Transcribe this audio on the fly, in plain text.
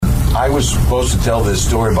I was supposed to tell this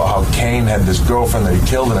story about how Kane had this girlfriend that he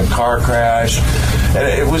killed in a car crash. And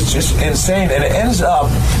it was just insane. And it ends up,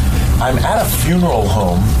 I'm at a funeral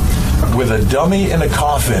home with a dummy in a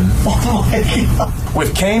coffin. Oh my God.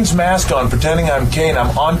 With Kane's mask on, pretending I'm Kane.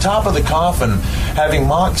 I'm on top of the coffin having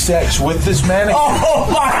mock sex with this mannequin. Oh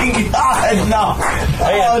my God, no.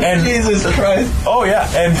 And Jesus Christ. Oh yeah,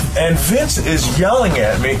 and Vince is yelling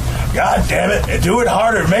at me, God damn it, do it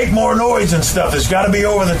harder, make more noise and stuff. It's got to be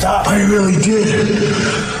over the top. I really did.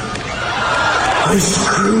 I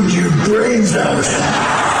screwed your brains out.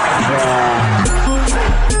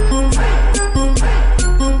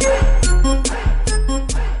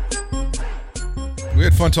 We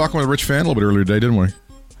had fun talking with Rich Fann a little bit earlier today, didn't we?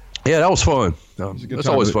 Yeah, that was fun. That's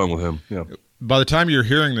always fun with him. Yeah. By the time you're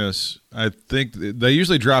hearing this, I think they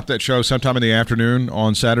usually drop that show sometime in the afternoon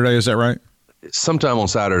on Saturday. Is that right? Sometime on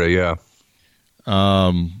Saturday, yeah.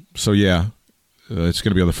 So, yeah, it's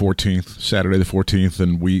going to be on the 14th, Saturday the 14th,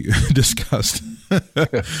 and we discussed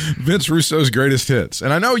Vince Russo's greatest hits.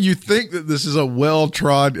 And I know you think that this is a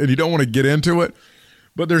well-trod, and you don't want to get into it,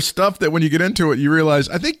 but there's stuff that when you get into it, you realize,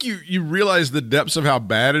 I think you realize the depths of how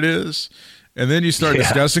bad it is, and then you start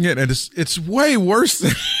discussing it, and it's way worse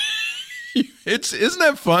than isn't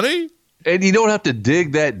that funny? And you don't have to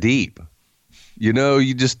dig that deep. You know,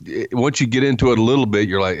 you just, once you get into it a little bit,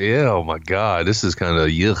 you're like, yeah, oh my God, this is kind of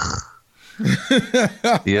yuck.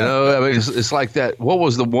 You know, I mean, it's like that. What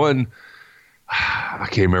was the one? I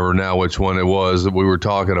can't remember now which one it was that we were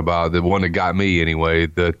talking about. The one that got me anyway,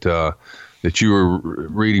 that you were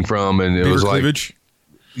reading from, and it Beaver was cleavage?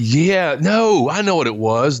 Yeah, no, I know what it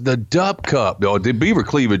was. The Dup Cup. No, the Beaver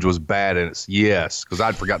cleavage was bad in it. Yes, because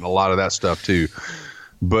I'd forgotten a lot of that stuff too.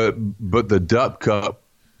 But the Dup Cup,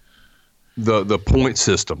 the point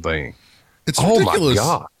system thing. It's ridiculous. My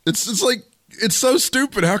God. It's like, it's so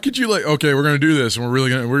stupid. How could you okay, we're gonna do this, and we're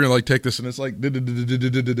gonna like take this, and it's like,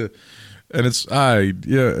 and it's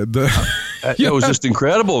it was just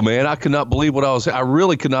incredible, man. I could not believe what I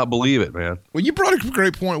really could not believe it, man. Well, you brought a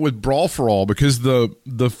great point with Brawl for All, because the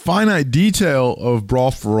finite detail of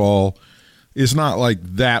Brawl for All is not like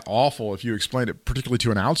that awful if you explain it particularly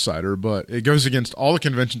to an outsider, but it goes against all the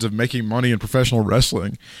conventions of making money in professional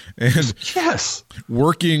wrestling and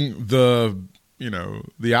working the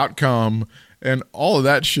outcome and all of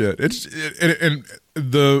that shit. And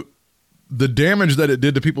the damage that it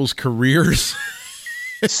did to people's careers.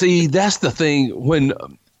 See, that's the thing. When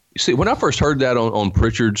I first heard that on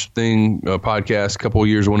Pritchard's thing podcast a couple of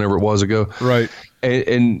years, whenever it was ago, right?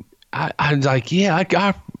 And I was like,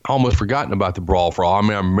 I almost forgotten about the Brawl for All. I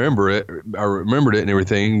mean, I remembered it and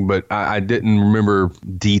everything, but I didn't remember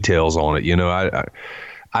details on it. You know,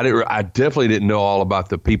 I definitely didn't know all about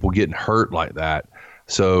the people getting hurt like that.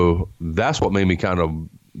 So that's what made me kind of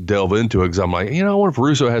delve into it, because I'm like, I wonder if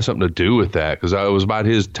Russo has something to do with that, because it was about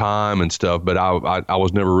his time and stuff, but I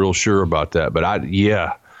was never real sure about that. But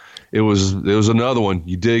it was another one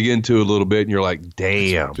you dig into a little bit and you're like,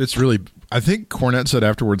 damn. It's really, I think Cornette said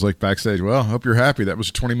afterwards, like backstage, well, I hope you're happy. That was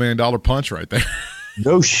a $20 million punch right there.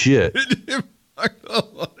 No shit.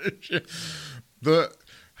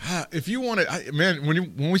 If you wanted, man,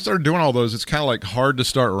 when we started doing all those, it's kind of like hard to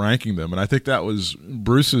start ranking them. And I think that was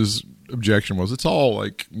Bruce's objection, was it's all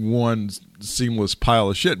like one seamless pile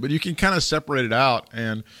of shit, but you can kind of separate it out.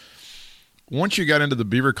 And once you got into the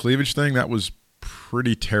Beaver cleavage thing, that was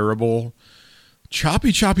pretty terrible.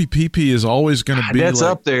 Choppy PP is always going to be that's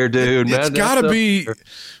up there, dude. It's got to be.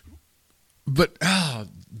 But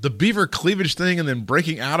the Beaver cleavage thing, and then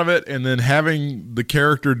breaking out of it, and then having the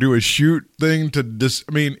character do a shoot thing to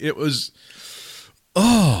it was,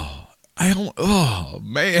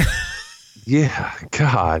 man. Yeah,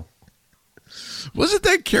 God. Was it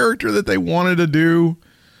that character that they wanted to do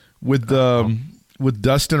with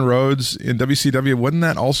Dustin Rhodes in WCW? Wasn't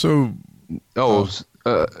that also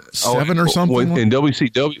 7 or something? In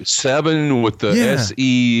WCW, 7 with the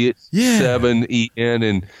SE7EN,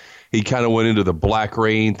 and he kind of went into the Black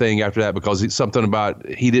Rain thing after that, because it's something about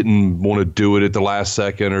he didn't want to do it at the last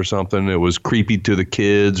second or something. It was creepy to the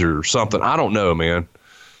kids or something. I don't know, man.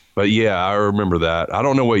 But yeah, I remember that. I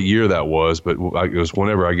don't know what year that was, but it was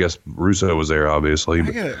whenever, I guess, Russo was there, obviously.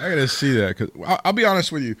 I gotta see that, because I'll be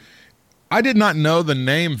honest with you. I did not know the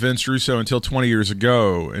name Vince Russo until 20 years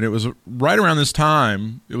ago, and it was right around this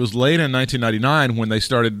time. It was late in 1999 when they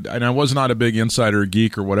started, and I was not a big insider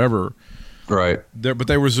geek or whatever. Right. But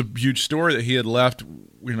there was a huge story that he had left,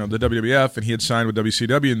 the WWF, and he had signed with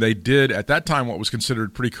WCW, and they did, at that time, what was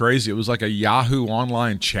considered pretty crazy. It was like a Yahoo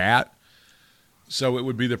online chat. So it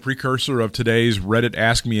would be the precursor of today's Reddit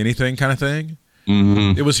Ask Me Anything kind of thing.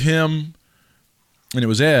 Mm-hmm. It was him, and it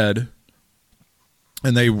was Ed,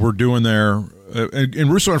 and they were doing their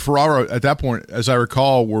and Russo and Ferrara at that point, as I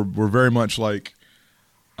recall, were very much like,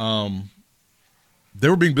 they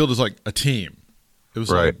were being billed as like a team. It was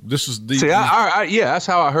right. Like, this is the yeah, that's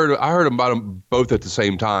how I heard. I heard about them both at the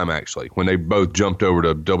same time. Actually, when they both jumped over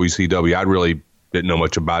to WCW, I really didn't know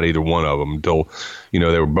much about either one of them until, they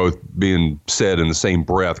were both being said in the same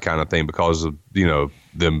breath, kind of thing, because of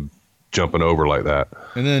them jumping over like that.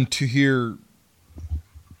 And then to hear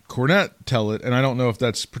Cornette tell it, and I don't know if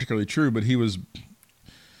that's particularly true, but he was,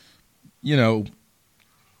 Ed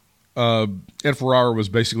Ferrara was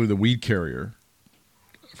basically the weed carrier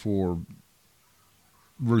for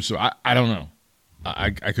Russo. I don't know. I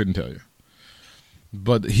couldn't tell you.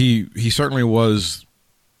 But he certainly was.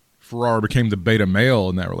 Ferrara became the beta male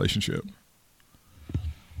in that relationship.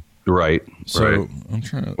 Right. So right. I'm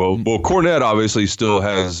trying to. Well, Cornette obviously still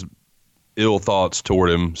has ill thoughts toward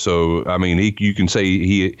him. So I mean, you can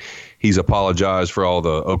say he's apologized for all the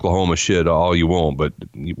Oklahoma shit all you want, but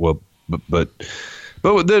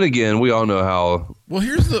then again, we all know how. Well,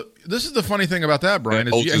 this is the funny thing about that, Brian,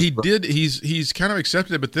 is he's kind of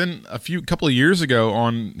accepted it, but then couple of years ago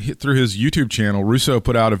through his YouTube channel, Russo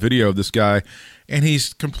put out a video of this guy, and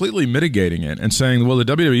he's completely mitigating it and saying, well, the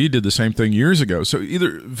WWE did the same thing years ago. So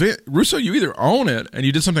Russo, you either own it and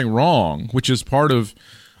you did something wrong, which is part of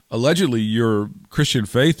allegedly your Christian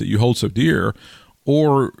faith that you hold so dear,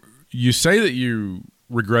 or you say that you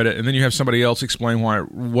regret it and then you have somebody else explain why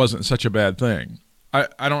it wasn't such a bad thing.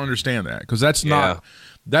 I don't understand that, because that's not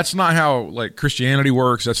how like Christianity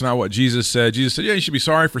works. That's not what Jesus said. Jesus said, yeah, you should be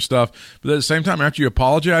sorry for stuff, but at the same time, after you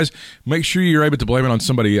apologize, make sure you're able to blame it on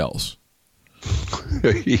somebody else.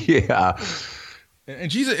 Yeah. And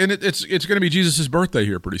Jesus, and it's going to be Jesus' birthday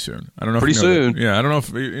here pretty soon. I don't know. Pretty soon. Yeah, I don't know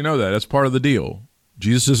if you know that. That's part of the deal.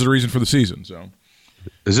 Jesus is the reason for the season. So,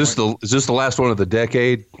 is this the last one of the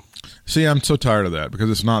decade? See, I'm so tired of that, because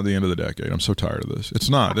it's not the end of the decade. I'm so tired of this. It's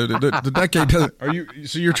not. The decade doesn't. Are you?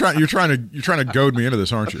 So you're trying to goad me into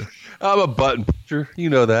this, aren't you? I'm a button pusher. You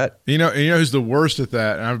know that. You know who's the worst at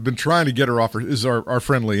that? And I've been trying to get her off. Is our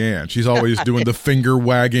friend Leanne. She's always doing the finger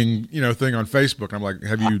wagging, thing on Facebook. I'm like,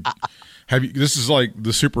 have you? This is like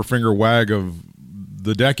the super finger wag of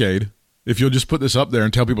the decade. If you'll just put this up there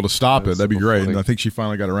and tell people to stop it, that'd be great. Funny. And I think she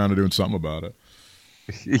finally got around to doing something about it.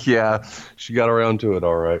 Yeah, she got around to it.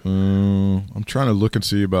 All right. I'm trying to look and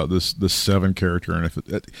see about this 7 character, and if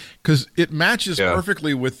because it matches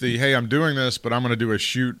perfectly with the hey, I'm doing this, but I'm going to do a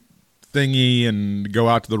shoot thingy and go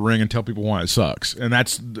out to the ring and tell people why it sucks. And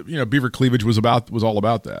that's Beaver Cleavage was all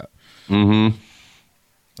about that. Mm-hmm.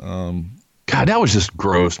 God, that was just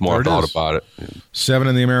gross. More thought about it. 7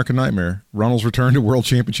 in the American Nightmare. Runnels returned to World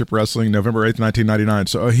Championship Wrestling November 8th, 1999.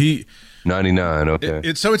 So 99.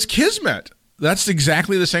 Okay. So it's Kismet. That's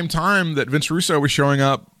exactly the same time that Vince Russo was showing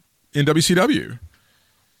up in WCW.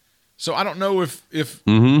 So I don't know if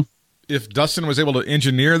Dustin was able to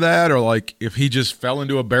engineer that, or like if he just fell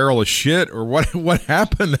into a barrel of shit, or what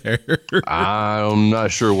happened there. I'm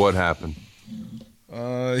not sure what happened.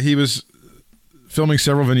 He was filming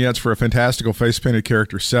several vignettes for a fantastical face-painted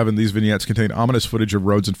character, 7. These vignettes contained ominous footage of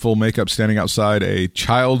Rhodes in full makeup standing outside a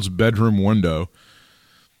child's bedroom window.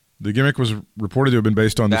 The gimmick was reported to have been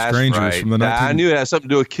based on The Strangers from the I knew it had something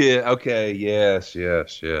to do with kid. Okay, yes.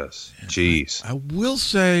 Jeez. I will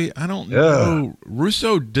say, I don't know.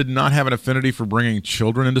 Russo did not have an affinity for bringing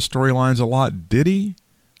children into storylines a lot, did he?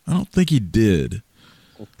 I don't think he did.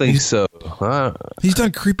 I think so. He's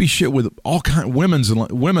done creepy shit with all kind of women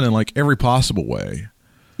in like every possible way.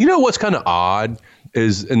 You know what's kind of odd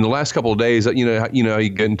is in the last couple of days, you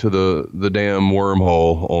get into the damn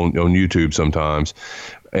wormhole on YouTube sometimes.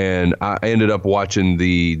 And I ended up watching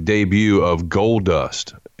the debut of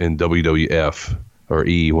Goldust in WWF or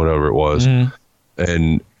E, whatever it was. Mm.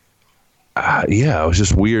 And it was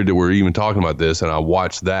just weird that we're even talking about this. And I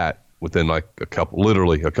watched that within like a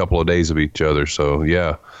couple of days of each other. So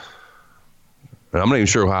yeah, and I'm not even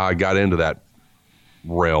sure how I got into that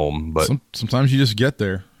realm, but sometimes you just get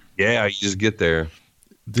there. Yeah, you just get there.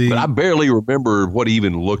 But I barely remember what he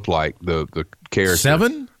even looked like, the character.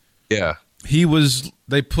 7? Yeah.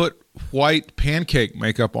 They put white pancake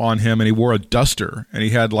makeup on him, and he wore a duster, and he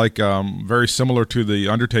had like very similar to the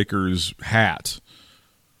Undertaker's hat.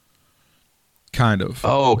 Kind of.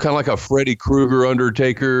 Oh, kind of like a Freddy Krueger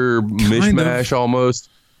Undertaker mishmash almost,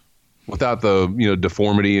 without the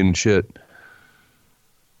deformity and shit.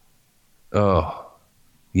 Oh,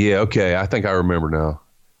 yeah. Okay, I think I remember now.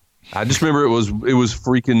 I just remember it was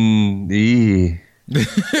freaking. It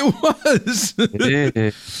was.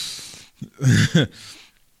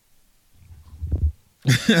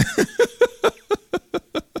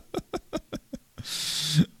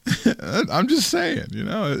 I'm just saying,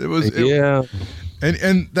 it was. Yeah.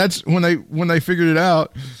 And that's when they figured it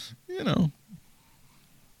out,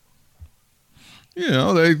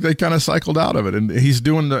 they kind of cycled out of it, and he's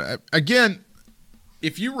doing again.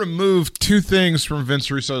 If you remove two things from Vince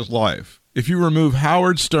Russo's life, if you remove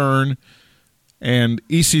Howard Stern and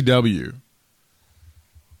ECW,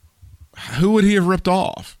 who would he have ripped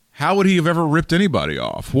off? How would he have ever ripped anybody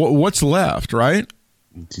off? What's left, right?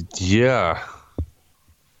 Yeah.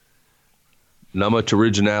 Not much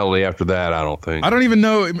originality after that, I don't think. I don't even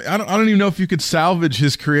know. I don't even know if you could salvage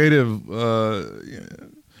his creative. I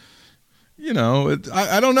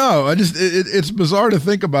don't know. It's bizarre to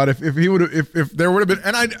think about if he would if there would have been.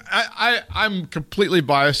 And I'm completely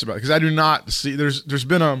biased about it because I do not see. There's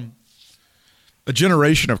been a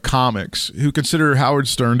generation of comics who consider Howard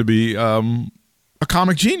Stern to be a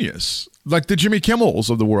comic genius, like the Jimmy Kimmels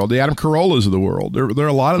of the world, the Adam Carollas of the world. There are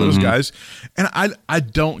a lot of those guys, and I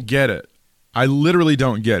don't get it. I literally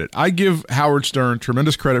don't get it. I give Howard Stern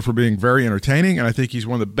tremendous credit for being very entertaining, and I think he's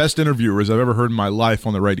one of the best interviewers I've ever heard in my life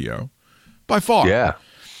on the radio, by far. Yeah.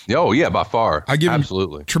 Oh, yeah, by far. I give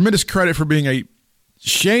absolutely him tremendous credit for being a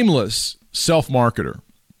shameless self-marketer.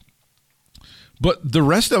 But the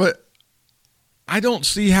rest of it, I don't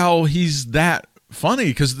see how he's that funny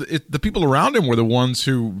because the people around him were the ones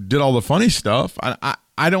who did all the funny stuff.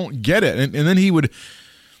 I don't get it. And then he would,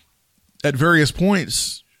 at various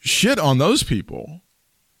points, shit on those people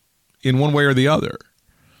in one way or the other.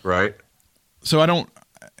 Right. So I don't.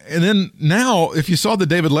 And then now, if you saw the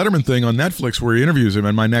David Letterman thing on Netflix where he interviews him,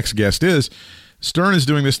 and my next guest is, Stern is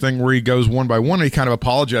doing this thing where he goes one by one and he kind of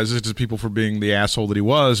apologizes to people for being the asshole that he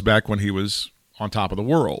was back when he was on top of the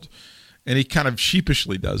world. And he kind of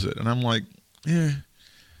sheepishly does it. And I'm like,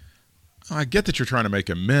 I get that you're trying to make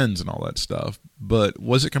amends and all that stuff, but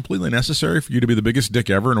was it completely necessary for you to be the biggest dick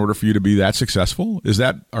ever in order for you to be that successful? Is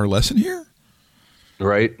that our lesson here?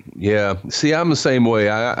 Right. Yeah. See, I'm the same way.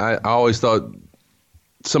 I always thought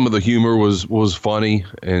some of the humor was funny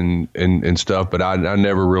and stuff, but I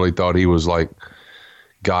never really thought he was like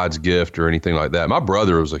God's gift or anything like that. My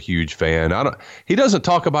brother was a huge fan. He doesn't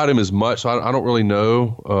talk about him as much, so I don't really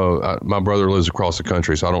know. My brother lives across the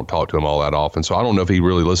country, so I don't talk to him all that often. So I don't know if he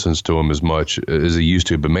really listens to him as much as he used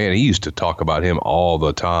to. But man, he used to talk about him all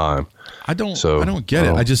the time. I don't get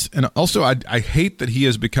it. And also I hate that he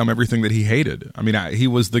has become everything that he hated. I mean, he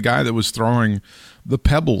was the guy that was throwing the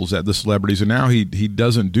pebbles at the celebrities, and now he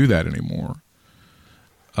doesn't do that anymore.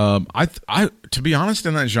 To be honest,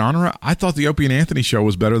 in that genre, I thought the Opie and Anthony show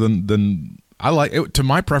was better than I like it. To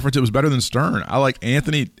my preference, it was better than Stern. I like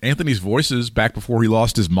Anthony's voices back before he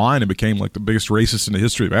lost his mind and became like the biggest racist in the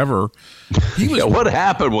history of ever. What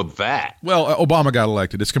happened with that? Well, Obama got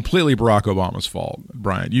elected. It's completely Barack Obama's fault,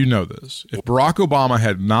 Brian. You know this. If Barack Obama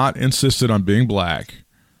had not insisted on being black,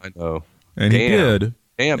 I know, and he did,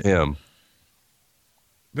 damn him.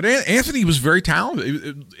 But Anthony was very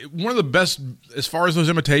talented. One of the best as far as those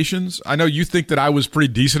imitations. I know you think that I was pretty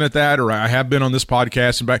decent at that, or I have been on this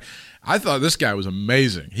podcast and back. I thought this guy was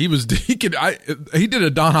amazing. He did a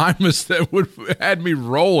Don Imus that had me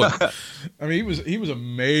rolling. I mean, he was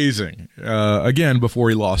amazing. Again, before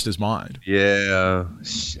he lost his mind. Yeah,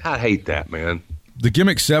 I hate that, man. The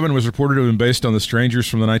Gimmick 7 was reported to have been based on the strangers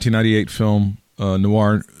from the 1998 film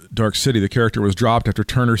noir Dark City. The character was dropped after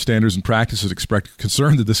Turner Standards and Practices expressed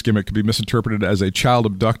concern that this gimmick could be misinterpreted as a child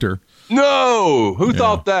abductor. No, who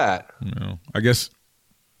thought that? No, I guess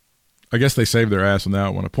they saved their ass on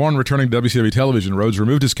that one. Upon returning to WCW television, Rhodes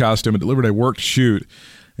removed his costume and delivered a worked shoot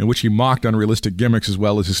in which he mocked unrealistic gimmicks as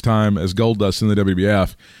well as his time as Goldust in the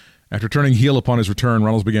WWF. After turning heel upon his return,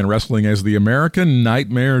 Runnels began wrestling as the American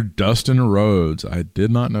Nightmare Dustin Rhodes. I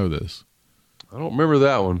did not know this. I don't remember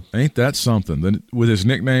that one. Ain't that something? Then, with his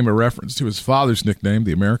nickname a reference to his father's nickname,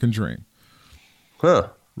 the American Dream. Huh.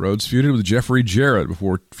 Rhodes feuded with Jeffrey Jarrett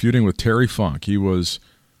before feuding with Terry Funk. He was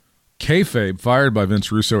kayfabe fired by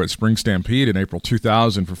Vince Russo at Spring Stampede in April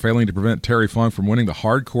 2000 for failing to prevent Terry Funk from winning the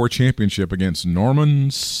Hardcore Championship against Norman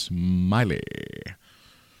Smiley.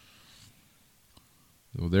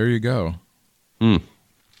 Well, there you go.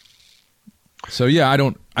 So yeah, I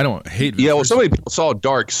don't hate. Yeah, well, so many people saw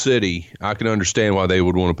Dark City. I can understand why they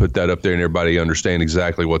would want to put that up there and everybody understand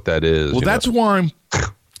exactly what that is. Well, that's why.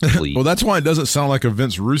 Well, that's why it doesn't sound like a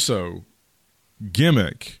Vince Russo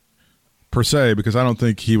gimmick per se, because I don't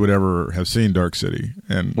think he would ever have seen Dark City,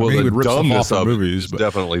 and well, he would rip stuff off of the movies. But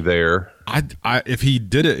definitely there. If he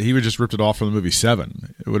did it, he would just ripped it off from the movie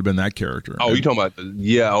Seven. It would have been that character. Oh, you're talking about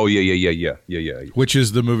yeah. Which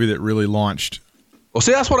is the movie that really launched. Well,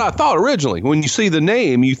 see, that's what I thought originally. When you see the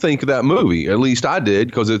name, you think of that movie. At least I did,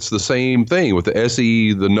 because it's the same thing with the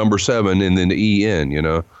SE, the number 7, and then the EN, you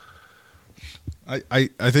know. I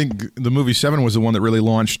think the movie Seven was the one that really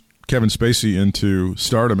launched Kevin Spacey into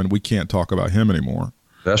stardom, and we can't talk about him anymore.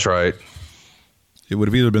 That's right. It would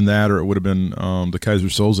have either been that or it would have been the Kaiser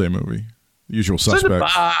Soze movie, Usual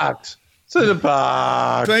Suspects.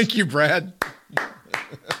 Cinebox. Thank you, Brad.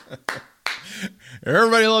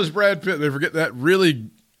 Everybody loves Brad Pitt. They forget that really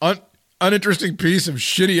uninteresting piece of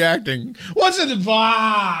shitty acting. What's in the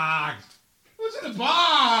box? What's in the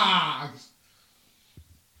box?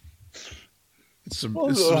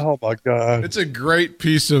 Oh my God. It's a great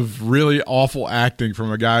piece of really awful acting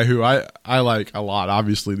from a guy who I like a lot.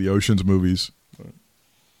 Obviously, the Ocean's movies.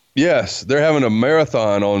 Yes, they're having a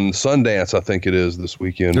marathon on Sundance, I think it is, this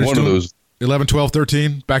weekend. They're One of those. 11, 12,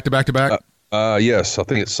 13, back to back to back. Yes, I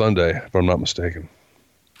think it's Sunday, if I'm not mistaken.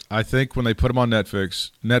 I think when they put them on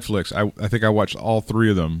Netflix, I think I watched all three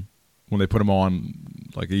of them when they put them on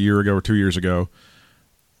like a year ago or 2 years ago.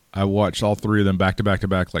 I watched all three of them back to back to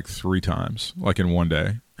back like 3 times, like in one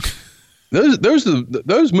day.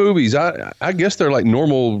 Those movies, I guess they're like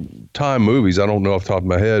normal time movies. I don't know off the top of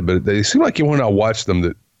my head, but they seem like when I watched them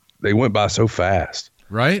that they went by so fast.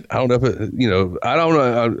 Right? I don't know if I don't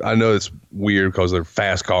know. I know it's weird because they're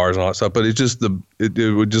fast cars and all that stuff, but it just it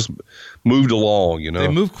would just moved along. They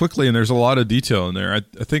move quickly, and there's a lot of detail in there. I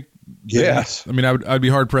think. Yes. I mean, I'd be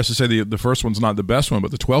hard pressed to say the first one's not the best one,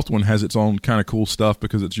 but the 12th one has its own kind of cool stuff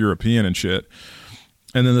because it's European and shit.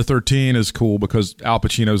 And then the 13 is cool because Al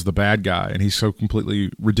Pacino's the bad guy, and he's so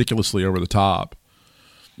completely ridiculously over the top.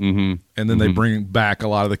 Mm-hmm. And then they bring back a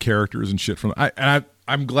lot of the characters and shit from.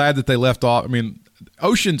 I'm glad that they left off. I mean,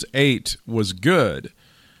 Ocean's 8 was good,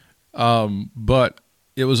 but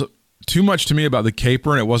it was too much to me about the caper,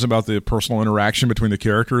 and it wasn't about the personal interaction between the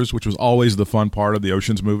characters, which was always the fun part of the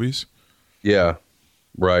Ocean's movies. Yeah,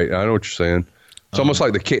 right. I know what you're saying. It's almost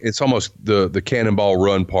like it's almost the Cannonball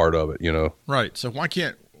Run part of it, Right. So why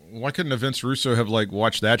couldn't Vince Russo have like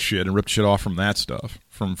watched that shit and ripped shit off from that stuff,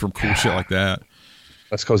 from cool shit like that?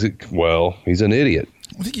 That's because he's an idiot.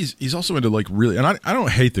 I think he's also into like really, and I don't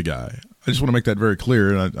hate the guy. I just want to make that very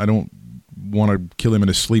clear, and I don't want to kill him in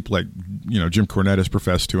his sleep like Jim Cornette has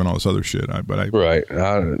professed to and all this other shit. Right.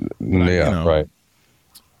 Right.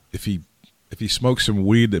 If he smoked some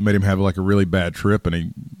weed that made him have like a really bad trip and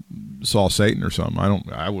he saw Satan or something,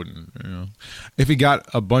 I wouldn't. If he got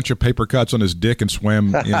a bunch of paper cuts on his dick and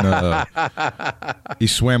swam in he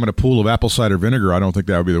swam in a pool of apple cider vinegar, I don't think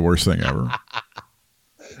that would be the worst thing ever.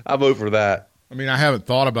 I vote for that. I mean, I haven't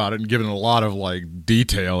thought about it and given a lot of like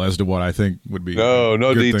detail as to what I think would be. No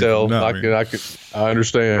detail. No, I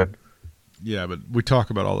understand. Yeah, but we talk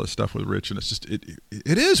about all this stuff with Rich, and it's just it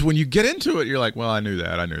is when you get into it, you're like, well, I knew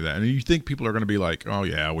that, and you think people are going to be like, oh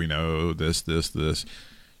yeah, we know this.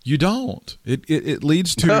 You don't. It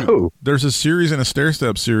leads to there's a series and a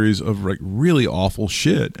stair-step series of like really awful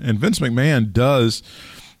shit, and Vince McMahon does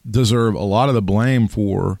deserve a lot of the blame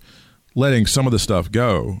for letting some of the stuff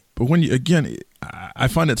go. But I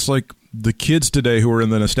find it's like the kids today who are in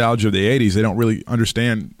the nostalgia of the 80s, they don't really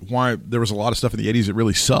understand why there was a lot of stuff in the 80s that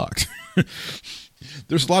really sucked.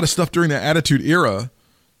 There's a lot of stuff during the Attitude Era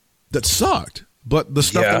that sucked, but the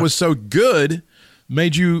stuff that was so good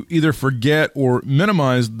made you either forget or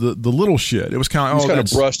minimize the little shit. It was kind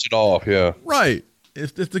of brushed it off, yeah. Right.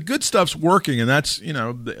 If the good stuff's working, and that's,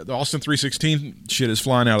 the Austin 316 shit is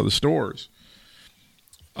flying out of the stores,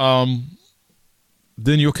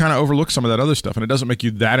 then you'll kind of overlook some of that other stuff, and it doesn't make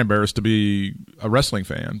you that embarrassed to be a wrestling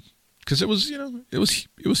fan because it was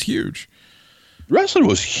huge. Wrestling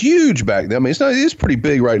was huge back then. I mean, it's pretty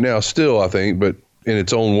big right now still, I think, but in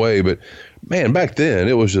its own way. But man, back then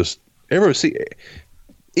it was just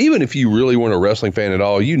even if you really weren't a wrestling fan at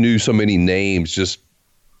all, you knew so many names just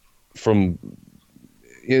from.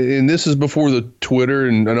 And this is before the Twitter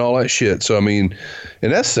and all that shit. So I mean,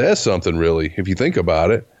 and that says something really if you think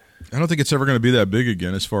about it. I don't think it's ever going to be that big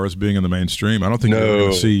again as far as being in the mainstream. I don't think you're ever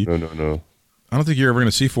going to see. No. I don't think you're ever going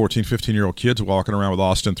to see 14, 15-year-old kids walking around with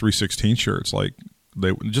Austin 316 shirts. Like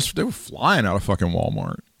they were flying out of fucking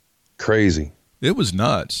Walmart. Crazy. It was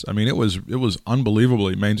nuts. I mean, it was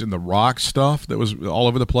unbelievably amazing. The Rock stuff that was all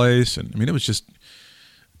over the place, and I mean, it was just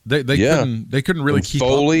they couldn't really keep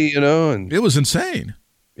Foley, up. And it was insane.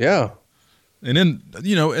 Yeah. And then,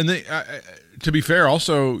 to be fair,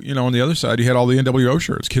 also, on the other side, you had all the NWO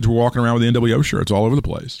shirts. Kids were walking around with the NWO shirts all over the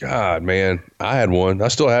place. God, man. I had one. I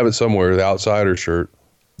still have it somewhere, the Outsider shirt.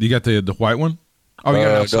 You got the white one? Oh, you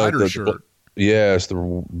got an Outsider shirt. Yes,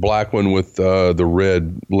 the black one with the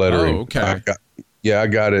red lettering. Oh, okay. I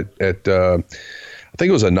got it at, I think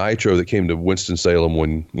it was a Nitro that came to Winston-Salem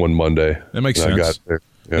one Monday. That makes sense. I got it there.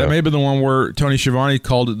 That may have been the one where Tony Schiavone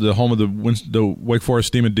called it the home of the Wake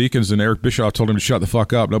Forest Demon Deacons, and Eric Bischoff told him to shut the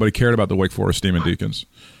fuck up. Nobody cared about the Wake Forest Demon Deacons.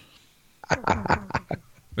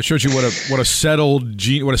 It shows you what a stable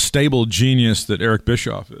genius that Eric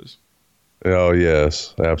Bischoff is. Oh,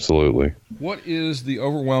 yes, absolutely. What is the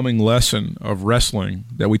overwhelming lesson of wrestling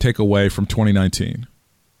that we take away from 2019?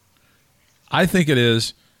 I think it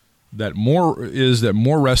is that more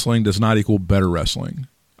wrestling does not equal better wrestling.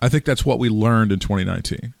 I think that's what we learned in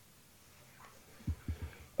 2019.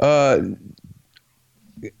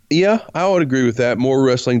 Yeah, I would agree with that. More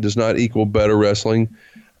wrestling does not equal better wrestling.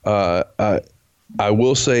 I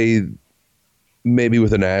will say, maybe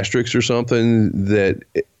with an asterisk or something, that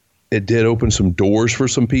it did open some doors for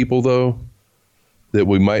some people, though, that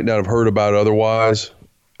we might not have heard about otherwise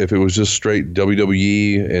if it was just straight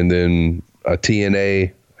WWE and then a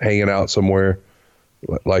TNA hanging out somewhere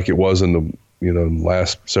like it was in the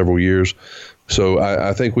last several years. So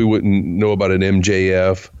I think we wouldn't know about an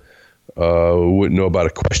MJF. We wouldn't know about a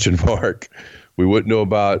Question Mark. We wouldn't know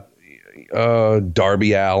about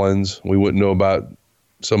Darby Allins. We wouldn't know about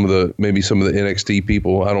some of the NXT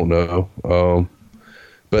people. I don't know.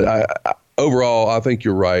 But overall, I think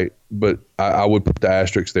you're right. But I would put the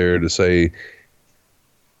asterisk there to say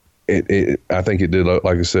I think it did,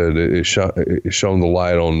 like I said, it shone the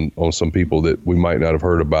light on some people that we might not have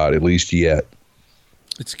heard about, at least yet.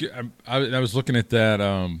 It's good. I was looking at that.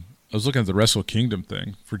 I was looking at the Wrestle Kingdom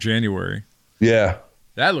thing for January. Yeah.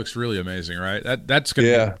 That looks really amazing, right?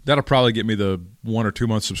 That'll probably get me the 1 or 2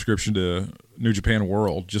 month subscription to New Japan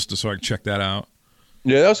World just so I can check that out.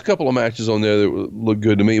 Yeah, there was a couple of matches on there that looked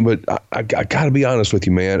good to me, but I got to be honest with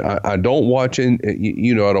you, man. I don't watch I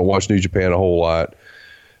don't watch New Japan a whole lot,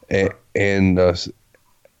 and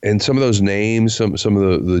some of those names, some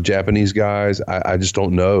of the Japanese guys, I just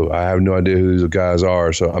don't know. I have no idea who those guys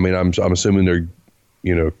are. So I mean, I'm assuming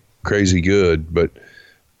they're crazy good, but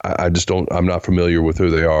I just don't. I'm not familiar with who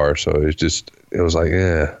they are. So it was like,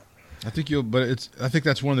 yeah. I think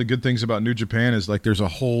that's one of the good things about New Japan is like there's a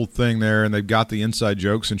whole thing there and they've got the inside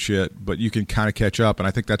jokes and shit, but you can kind of catch up. And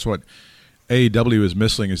I think that's what AEW is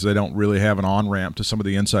missing is they don't really have an on-ramp to some of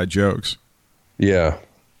the inside jokes. Yeah.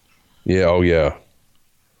 Yeah. Oh yeah.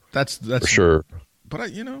 That's for sure. But I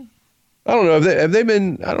don't know. Have they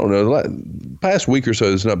been, I don't know, the past week or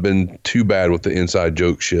so, it's not been too bad with the inside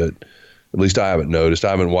joke shit. At least I haven't noticed. I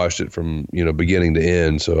haven't watched it from, beginning to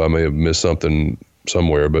end. So I may have missed something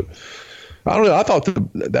somewhere, but I don't know. I thought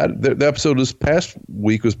the episode this past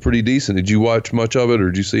week was pretty decent. Did you watch much of it,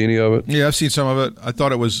 or did you see any of it? Yeah, I've seen some of it. I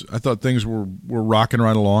thought things were rocking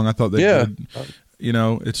right along. I thought they did. It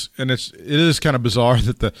is kind of bizarre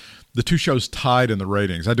that the two shows tied in the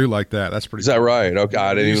ratings. I do like that. That's pretty. Is that right? Okay,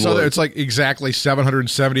 I didn't even look. It's like exactly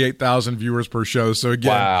 778,000 viewers per show. So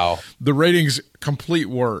again, wow, the ratings complete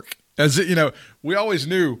work. As we always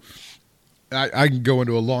knew. I can go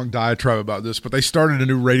into a long diatribe about this, but they started a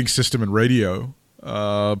new rating system in radio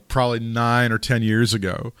probably 9 or 10 years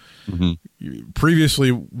ago. Mm-hmm. Previously,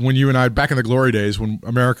 when you and I, back in the glory days when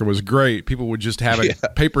America was great, people would just have a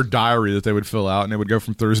paper diary that they would fill out, and they would go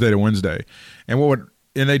from Thursday to Wednesday. And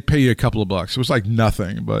they'd pay you a couple of bucks. It was like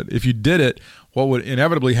nothing. But if you did it, what would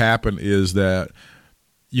inevitably happen is that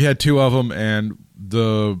you had two of them, and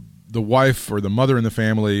the wife or the mother in the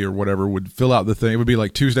family or whatever would fill out the thing. It would be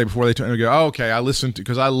like Tuesday before they would go, oh, okay, I listened to,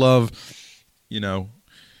 because I love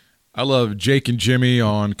Jake and Jimmy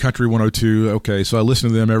on Country 102. Okay, so I listen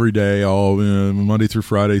to them every day, Monday through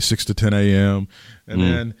Friday, 6 to 10 a.m. And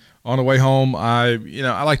then on the way home, I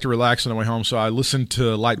like to relax on the way home, so I listen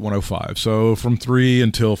to Light 105. So from 3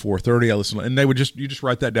 until 4:30, I listen, and you just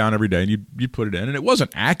write that down every day, and you put it in, and it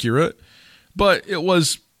wasn't accurate, but it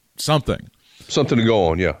was something to go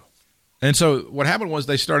on, yeah. And so what happened was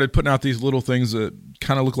they started putting out these little things that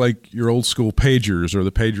kind of look like your old school pagers or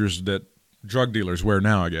the pagers that drug dealers wear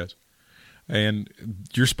now, I guess. And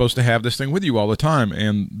you're supposed to have this thing with you all the time.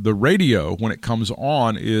 And the radio, when it comes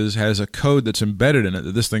on, has a code that's embedded in it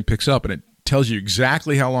that this thing picks up, and it tells you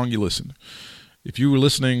exactly how long you listened. If you were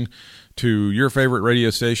listening to your favorite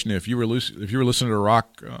radio station, if you were listening to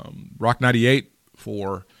Rock 98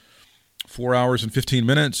 for 4 hours and 15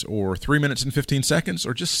 minutes or 3 minutes and 15 seconds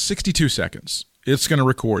or just 62 seconds, it's going to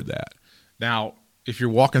record that. Now, if you're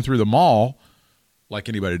walking through the mall, like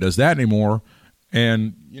anybody does that anymore,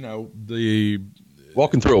 and the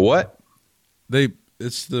walking through a what? They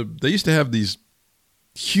used to have these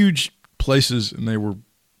huge places, and they were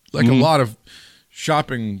like a lot of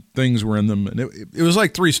shopping things were in them, and it was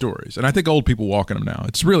like 3 stories. And I think old people walk in them now.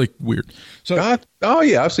 It's really weird. So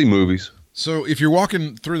yeah, I've seen movies. So if you're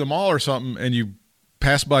walking through the mall or something and you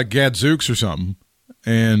pass by Gadzooks or something,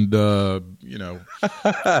 and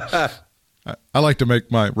I like to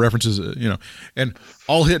make my references, and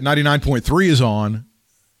All Hit 99.3 is on,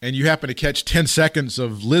 and you happen to catch 10 seconds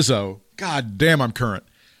of Lizzo. God damn, I'm current.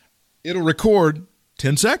 It'll record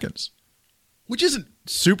 10 seconds, which isn't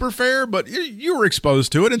super fair, but you were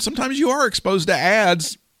exposed to it, and sometimes you are exposed to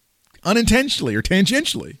ads unintentionally or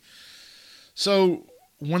tangentially. So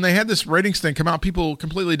when they had this ratings thing come out, people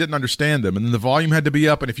completely didn't understand them, and then the volume had to be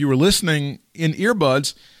up, and if you were listening in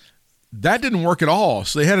earbuds, that didn't work at all.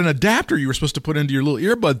 So they had an adapter you were supposed to put into your little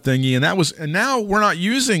earbud thingy, and now we're not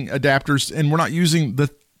using adapters, and we're not using the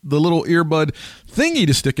little earbud thingy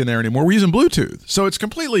to stick in there anymore. We're using Bluetooth. So it's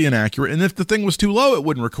completely inaccurate. And if the thing was too low, it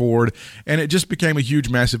wouldn't record, and it just became a huge,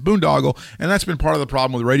 massive boondoggle. And that's been part of the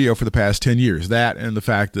problem with radio for the past 10 years. That and the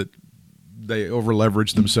fact that they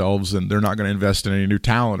over-leverage themselves, and they're not going to invest in any new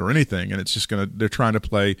talent or anything. And it's just they're trying to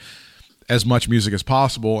play as much music as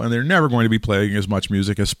possible, and they're never going to be playing as much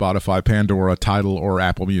music as Spotify, Pandora, Tidal, or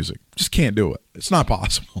Apple Music. Just can't do it. It's not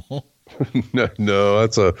possible. No,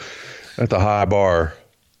 that's a high bar.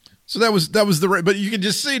 So that was but you can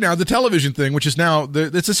just see now the television thing, which is now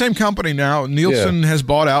it's the same company now. Nielsen has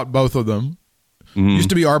bought out both of them. Mm-hmm. Used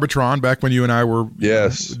to be Arbitron back when you and I were doing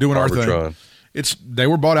Arbitron. Our thing. They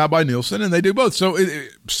were bought out by Nielsen, and they do both. So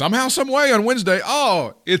somehow, some way on Wednesday,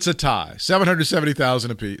 it's a tie. 770,000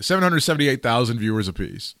 apiece, 778,000 viewers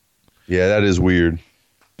apiece. Yeah, that is weird.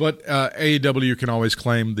 But AEW can always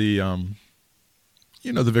claim the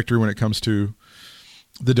the victory when it comes to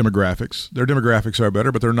the demographics. Their demographics are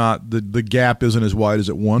better, but they're not. The gap isn't as wide as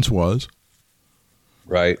it once was.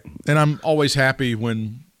 Right. And I'm always happy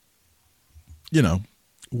when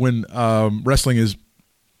wrestling is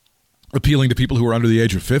appealing to people who are under the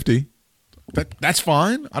age of 50. That's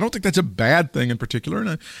fine. I don't think that's a bad thing in particular.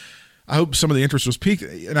 And I hope some of the interest was piqued.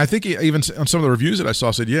 And I think even on some of the reviews that I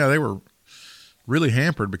saw said, they were really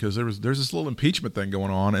hampered because there's this little impeachment thing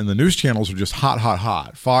going on, and the news channels are just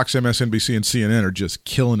hot. Fox, MSNBC, and CNN are just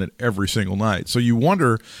killing it every single night. So you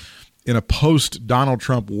wonder, in a post-Donald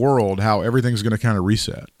Trump world, how everything's going to kind of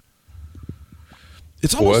reset.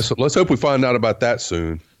 It's almost, let's hope we find out about that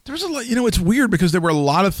soon. There's a lot, it's weird because there were a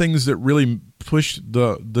lot of things that really pushed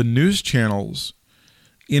the news channels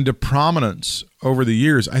into prominence over the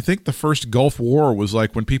years. I think the first Gulf War was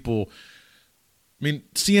like when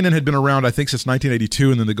CNN had been around, I think, since 1982,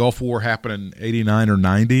 and then the Gulf War happened in 89 or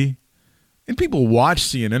 90. And people watch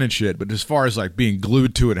CNN and shit, but as far as like being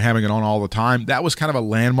glued to it and having it on all the time, that was kind of a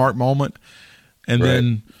landmark moment. And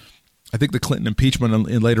then I think the Clinton impeachment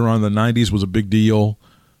later on in the 90s was a big deal.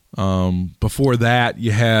 Before that,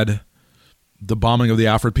 you had the bombing of the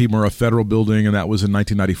Alfred P. Murrah Federal Building, and that was in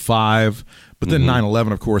 1995. But then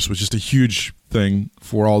 9/11, of course, was just a huge thing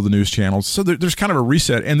for all the news channels. So there's kind of a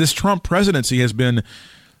reset. And this Trump presidency has been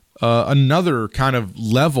another kind of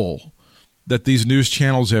level that these news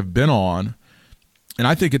channels have been on. And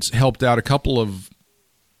I think it's helped out a couple of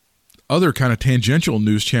other kind of tangential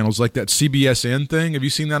news channels, like that CBSN thing. Have you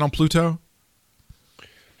seen that on Pluto?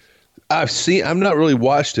 I've not really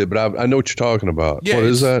watched it, but I know what you're talking about. Yeah, what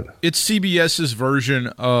is that? It's CBS's version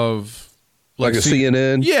of like a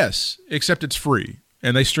CNN? Yes, except it's free,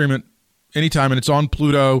 and they stream it anytime, and it's on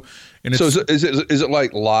Pluto. And so is it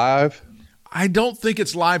like live? I don't think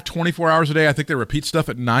it's live 24 hours a day. I think they repeat stuff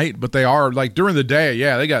at night, but they are like during the day.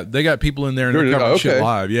 Yeah, they got people in there and they're covering shit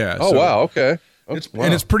live. Yeah. Oh, wow. Okay.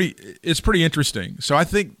 And it's pretty interesting. So I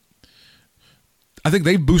think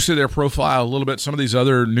they've boosted their profile a little bit. Some of these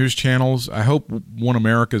other news channels, I hope One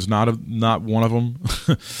America is not one of them.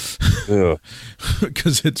 Yeah.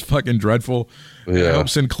 Because it's fucking dreadful. Yeah. I hope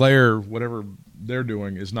Sinclair, whatever they're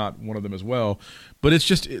doing, is not one of them as well. But it's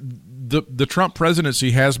just the Trump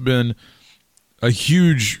presidency has been a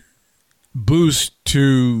huge boost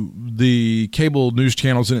to the cable news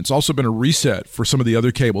channels, and it's also been a reset for some of the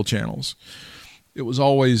other cable channels. It was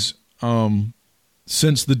always,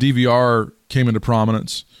 since the DVR came into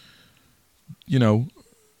prominence,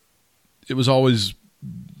 it was always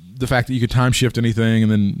the fact that you could time shift anything,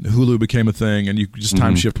 and then Hulu became a thing, and you could just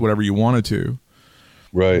time shift whatever you wanted to.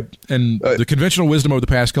 Right. And the conventional wisdom over the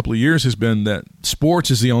past couple of years has been that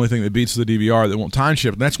sports is the only thing that beats the DVR that won't time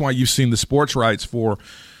shift. And that's why you've seen the sports rights for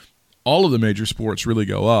all of the major sports really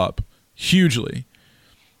go up hugely.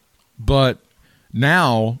 But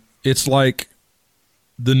now it's like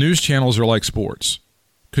the news channels are like sports,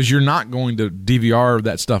 because you're not going to DVR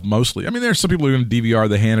that stuff mostly. I mean, there's some people who are going to DVR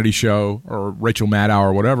the Hannity show or Rachel Maddow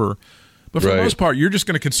or whatever. But for the most part, you're just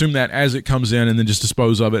going to consume that as it comes in and then just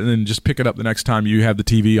dispose of it and then just pick it up the next time you have the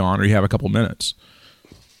TV on or you have a couple minutes.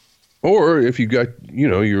 Or if you got,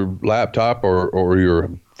 your laptop or your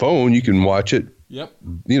phone, you can watch it Yep.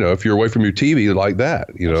 If you're away from your TV like that,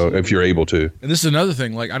 if you're able to. And this is another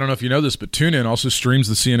thing. Like, I don't know if you know this, but TuneIn also streams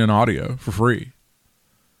the CNN audio for free.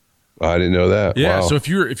 I didn't know that. Yeah. Wow. So if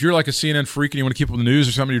you're like a CNN freak and you want to keep up with the news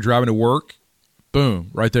or something, you're driving to work,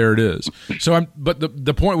 boom, right there it is. So but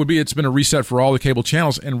the point would be it's been a reset for all the cable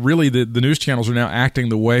channels, and really the news channels are now acting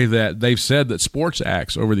the way that they've said that sports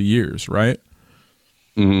acts over the years, right?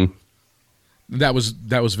 Mm-hmm. That was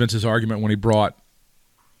Vince's argument when he brought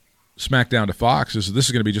SmackDown to Fox, is this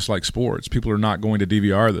is going to be just like sports. People are not going to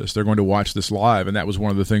DVR this; they're going to watch this live, and that was one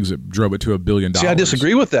of the things that drove it to $1 billion. See, I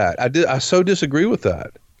disagree with that. I so disagree with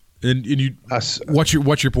that. And you, what's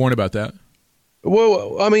your point about that?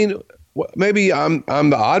 Well, I mean, maybe I'm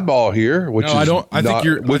the oddball here. Which no, I don't. I think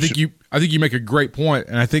you're. I think you make a great point,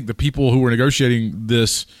 and I think the people who were negotiating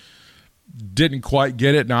this didn't quite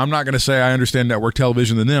get it. Now, I'm not going to say I understand network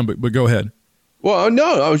television than them, but go ahead. Well,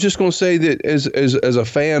 no, I was just going to say that as a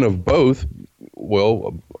fan of both,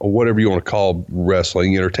 well, whatever you want to call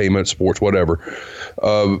wrestling, entertainment, sports, whatever,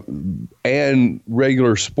 and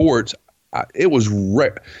regular sports, it was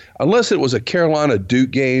unless it was a Carolina Duke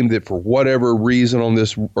game that for whatever reason on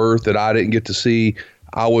this earth that I didn't get to see,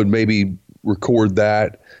 I would maybe record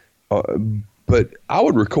that. But I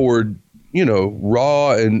would record,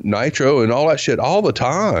 Raw and Nitro and all that shit all the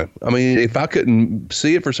time. I mean, if I couldn't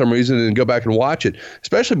see it for some reason and go back and watch it,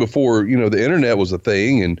 especially before, the internet was a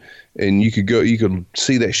thing and you could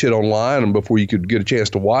see that shit online and before you could get a chance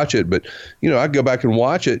to watch it. But, I'd go back and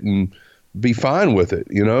watch it and be fine with it,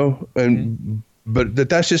 and but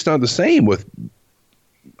that's just not the same with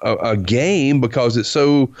a game because it's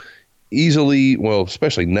so easily, well,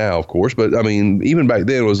 especially now, of course, but I mean, even back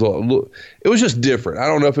then it was just different. I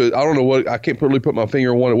don't know what, I can't really put my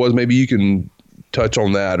finger on what it was. Maybe you can touch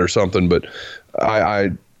on that or something, but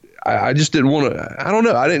I just didn't want to, I don't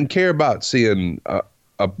know. I didn't care about seeing a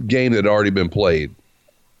game that had already been played.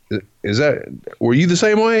 Were you the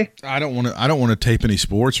same way? I don't want to tape any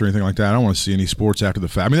sports or anything like that. I don't want to see any sports after the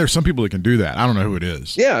fact. I mean, there's some people that can do that. I don't know who it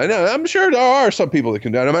is. Yeah, no, I'm sure there are some people that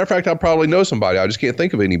can do it. As a matter of fact, I probably know somebody. I just can't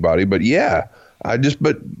think of anybody. But yeah,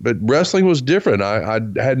 but wrestling was different. I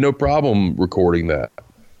had no problem recording that.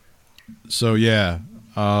 So yeah,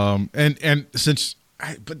 and since,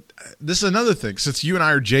 but this is another thing. Since you and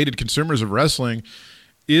I are jaded consumers of wrestling,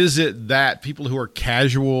 is it that people who are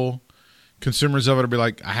casual consumers of it will be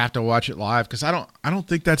like, I have to watch it live? Because I don't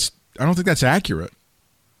think that's accurate.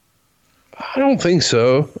 I don't think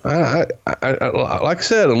so. I like I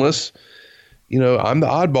said, unless I'm the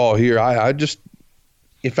oddball here. I just,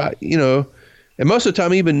 if I and most of the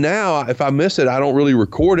time, even now, if I miss it, I don't really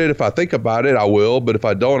record it. If I think about it, I will. But if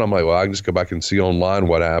I don't, I'm like, well, I can just go back and see online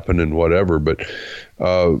what happened and whatever. But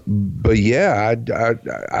yeah,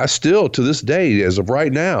 I still to this day, as of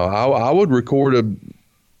right now, I would record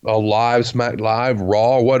a live Smack Live,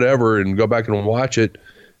 Raw, whatever, and go back and watch it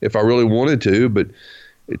if I really wanted to. But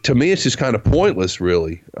to me, it's just kind of pointless,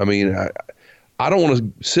 really. I mean, I don't want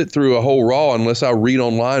to sit through a whole Raw unless I read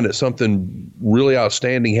online that something really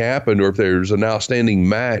outstanding happened or if there's an outstanding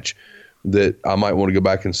match that I might want to go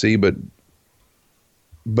back and see. But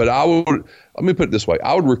I would, let me put it this way.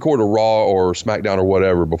 I would record a Raw or SmackDown or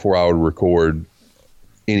whatever before I would record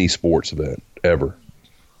any sports event ever.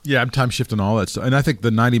 Yeah, I'm time shifting all that stuff. And I think the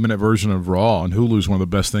 90-minute version of Raw on Hulu is one of the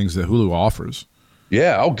best things that Hulu offers.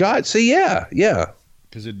 Yeah. Oh, God. See, yeah.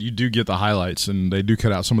 Because you do get the highlights, and they do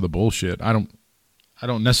cut out some of the bullshit. I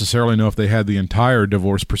don't necessarily know if they had the entire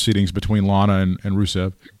divorce proceedings between Lana and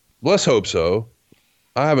Rusev. Let's hope so.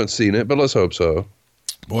 I haven't seen it, but let's hope so.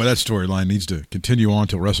 Boy, that storyline needs to continue on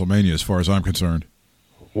till WrestleMania as far as I'm concerned.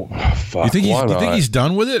 Fuck, you think he's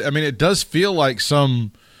done with it? I mean, it does feel like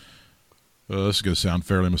some... this is going to sound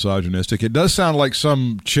fairly misogynistic. It does sound like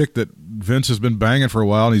some chick that Vince has been banging for a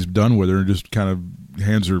while, and he's done with her and just kind of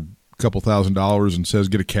hands her a couple $1,000s and says,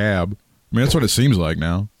 get a cab. I mean, that's what it seems like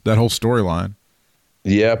now, that whole storyline.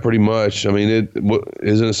 Yeah, pretty much. I mean,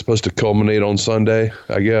 isn't it supposed to culminate on Sunday,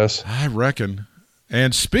 I guess? I reckon.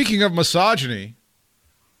 And speaking of misogyny,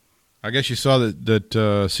 I guess you saw that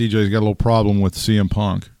CJ's got a little problem with CM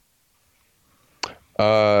Punk.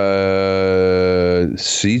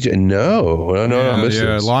 CJ, no, I missed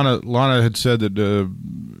this. Lana had said that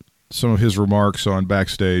some of his remarks on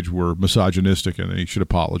backstage were misogynistic, and he should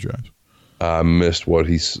apologize. I missed what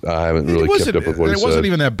I haven't really kept up with what he said. It wasn't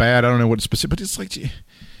even that bad. I don't know what specific, but it's like,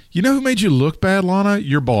 you know who made you look bad, Lana?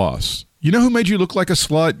 Your boss. You know who made you look like a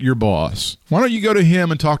slut? Your boss. Why don't you go to him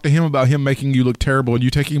and talk to him about him making you look terrible and you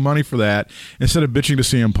taking money for that instead of bitching to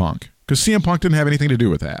CM Punk? Because CM Punk didn't have anything to do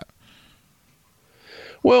with that.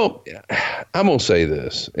 Well, I'm gonna say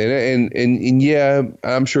this, and yeah,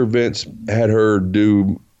 I'm sure Vince had her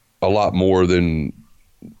do a lot more than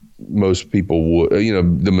most people would. You know,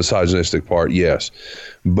 the misogynistic part, yes,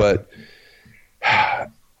 but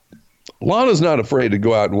Lana's not afraid to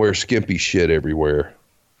go out and wear skimpy shit everywhere.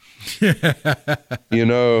 You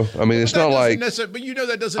know, I mean, it's not like. But you know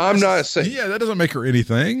that doesn't. I'm not saying. Yeah, that doesn't make her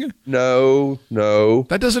anything. No.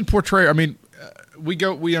 That doesn't portray. I mean,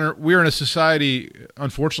 we're in a society,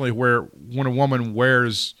 unfortunately, where when a woman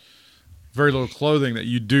wears very little clothing, that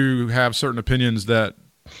you do have certain opinions that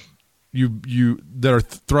that are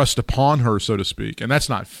thrust upon her, so to speak, and that's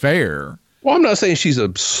not fair. Well, I'm not saying she's a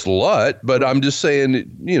slut, but I'm just saying,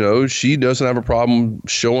 you know, she doesn't have a problem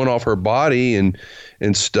showing off her body and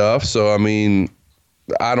stuff. So, I mean,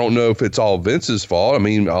 I don't know if it's all Vince's fault. I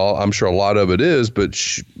mean, I'm sure a lot of it is, but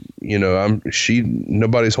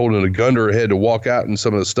nobody's holding a gun to her head to walk out in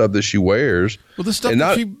some of the stuff that she wears. Well, the stuff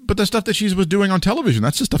the stuff that she was doing on television,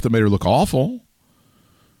 that's the stuff that made her look awful.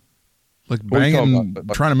 Like banging,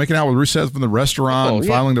 trying to make it out with Rusev in the restaurant, and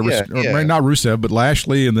filing the not Rusev, but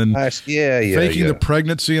Lashley, and then faking the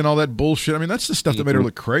pregnancy and all that bullshit. I mean, that's the stuff that made her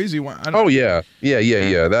look crazy. That whole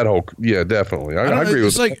definitely. I agree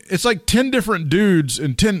with. It's like 10 different dudes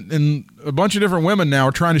and a bunch of different women now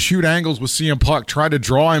are trying to shoot angles with CM Punk, try to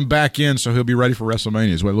draw him back in so he'll be ready for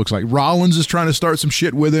WrestleMania. Is what it looks like. Rollins is trying to start some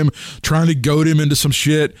shit with him, trying to goad him into some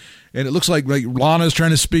shit. And it looks like Lana's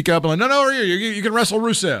trying to speak up and like, no, you can wrestle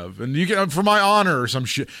Rusev and you can for my honor or some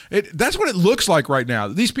shit. That's what it looks like right now.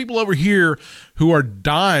 These people over here who are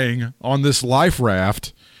dying on this life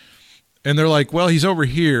raft, and they're like, well, he's over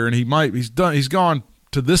here and he's gone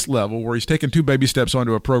to this level where he's taken 2 baby steps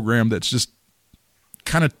onto a program that's just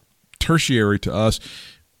kind of tertiary to us.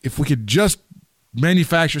 If we could just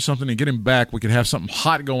manufacture something and get him back, we could have something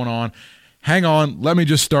hot going on. Hang on, let me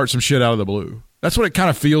just start some shit out of the blue. That's what it kind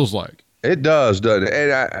of feels like. It does, doesn't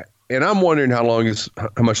it? And I'm wondering how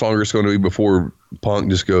much longer it's going to be before Punk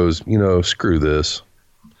just goes, you know, screw this.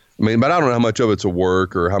 I mean, but I don't know how much of it's a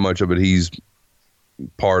work or how much of it he's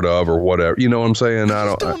part of or whatever. You know what I'm saying?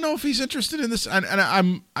 I don't know if he's interested in this.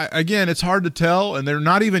 And again, it's hard to tell. And they're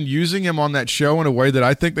not even using him on that show in a way that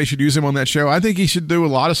I think they should use him on that show. I think he should do a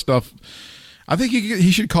lot of stuff. I think he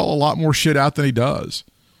should call a lot more shit out than he does.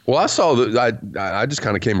 Well, I saw that. I just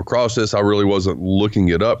kind of came across this. I really wasn't looking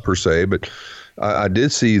it up per se, but I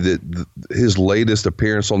did see that his latest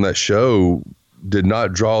appearance on that show did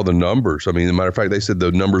not draw the numbers. I mean, as a matter of fact, they said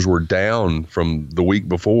the numbers were down from the week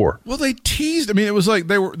before. Well, they teased. I mean, it was like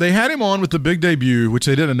they had him on with the big debut, which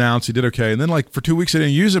they did announce. He did okay, and then like for 2 weeks they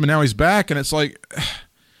didn't use him, and now he's back, and it's like,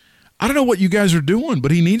 I don't know what you guys are doing, but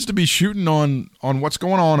he needs to be shooting on what's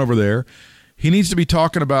going on over there. He needs to be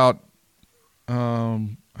talking about.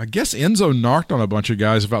 I guess Enzo knocked on a bunch of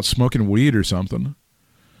guys about smoking weed or something.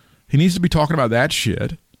 He needs to be talking about that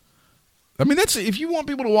shit. I mean, that's if you want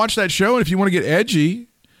people to watch that show and if you want to get edgy,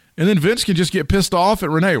 and then Vince can just get pissed off at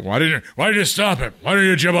Renee. Why did you stop him? Why didn't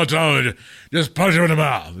you jump on toe? Just punch him in the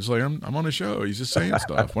mouth. It's like, I'm on a show. He's just saying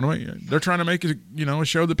stuff. They're trying to make it, a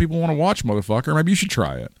show that people want to watch, motherfucker. Maybe you should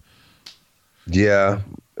try it. Yeah.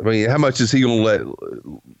 I mean, how much is he going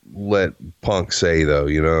to let Punk say, though,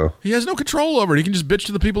 you know? He has no control over it. He can just bitch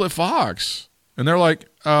to the people at Fox. And they're like,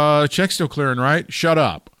 check's still clearing, right? Shut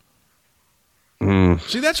up.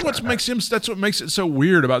 See, that's what makes it so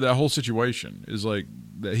weird about that whole situation is like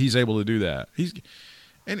that he's able to do that.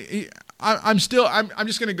 I'm just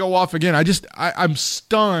going to go off again. I'm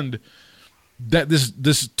stunned that this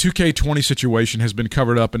 2K20 situation has been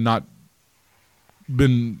covered up and not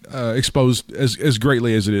been exposed as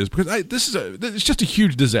greatly as it is, because it's just a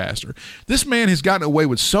huge disaster. This man has gotten away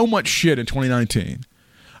with so much shit in 2019.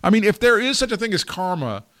 I mean, if there is such a thing as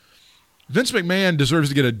karma, Vince McMahon deserves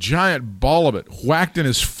to get a giant ball of it whacked in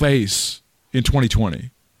his face in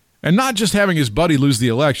 2020, and not just having his buddy lose the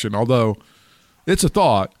election, although it's a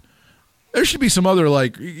thought. There should be some other,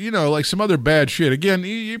 some other bad shit. Again,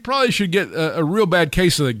 you probably should get a real bad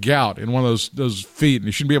case of the gout in one of those feet, and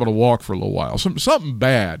you shouldn't be able to walk for a little while. Something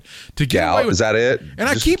bad to get gout. Away with. Is that it? And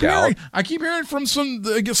I keep hearing from some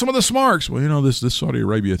of the smarks. Well, this Saudi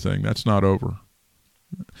Arabia thing, that's not over.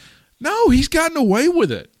 No, he's gotten away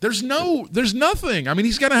with it. There's nothing. I mean,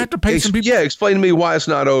 he's going to have to pay some people. Yeah, explain to me why it's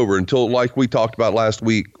not over until, like we talked about last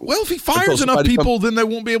week. Well, if he fires enough people, then they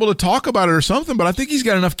won't be able to talk about it or something. But I think he's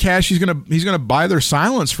got enough cash. He's going to buy their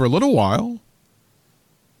silence for a little while.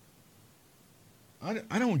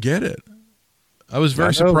 I don't get it. I was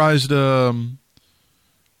very surprised. I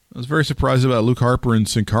was very surprised about Luke Harper and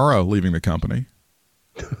Sin Cara leaving the company.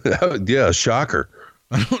 Yeah, shocker.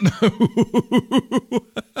 I don't know.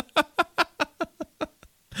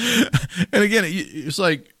 And again, it's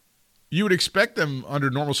like You would expect them under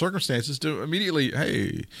normal circumstances to immediately,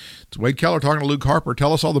 hey, it's Wade Keller talking to Luke Harper.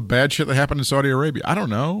 Tell us all the bad shit that happened in Saudi Arabia. I don't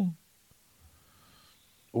know.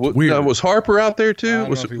 Weird. Now, was Harper out there too? I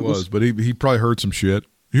don't know if he was, but he probably heard some shit.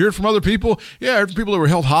 You heard from other people? Yeah, I heard from people that were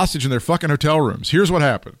held hostage in their fucking hotel rooms. Here's what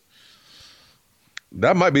happened.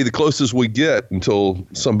 That might be the closest we get until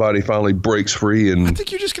somebody finally breaks free. And I think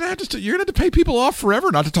you're just gonna have to. You're gonna have to pay people off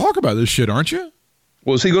forever not to talk about this shit, aren't you?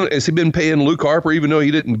 Well, has he been paying Luke Harper even though he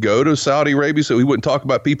didn't go to Saudi Arabia, so he wouldn't talk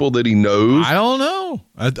about people that he knows? I don't know.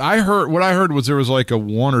 I heard was there was like a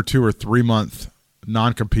 1 or 2 or 3 month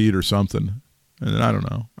non-compete or something, and I don't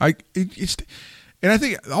know. And I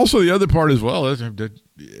think also the other part as well is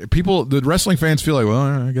the wrestling fans feel like,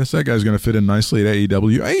 well, I guess that guy's going to fit in nicely at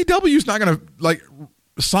AEW. AEW's not going to like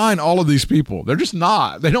sign all of these people. They're just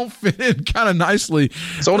not. They don't fit in kind of nicely.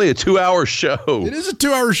 It's only a 2-hour show. It is a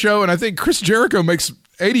 2-hour show, and I think Chris Jericho makes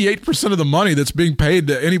 88% of the money that's being paid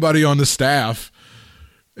to anybody on the staff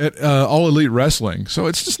at All Elite Wrestling. So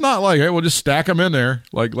it's just not like, hey, we'll just stack them in there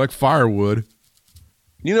like firewood.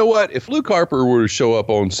 You know what? If Luke Harper were to show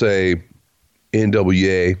up on, say,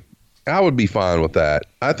 NWA, I would be fine with that.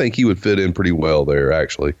 I think he would fit in pretty well there,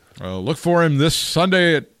 actually. Look for him this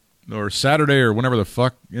Sunday or Saturday or whenever the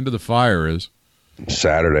fuck Into the Fire is.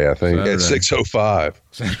 Saturday, I think. At 6:05.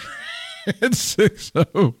 At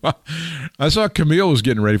 6:05. I saw Camille was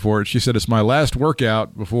getting ready for it. She said, it's my last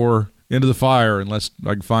workout before Into the Fire unless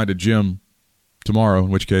I can find a gym tomorrow, in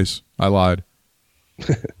which case I lied.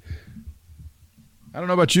 I don't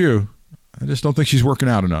know about you. I just don't think she's working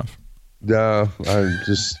out enough. No,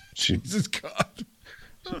 she Jesus God.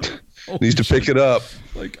 needs to pick it up.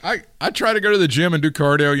 Like I try to go to the gym and do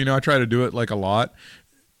cardio. You know, I try to do it like a lot.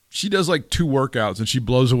 She does like 2 workouts and she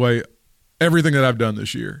blows away everything that I've done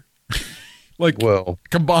this year.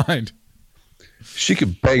 Combined. She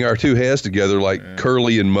could bang our 2 heads together like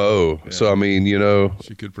Curly and Mo. Yeah. So I mean,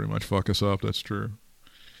 she could pretty much fuck us up. That's true.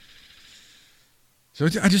 So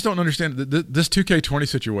I just don't understand this 2K20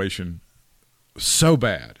 situation. So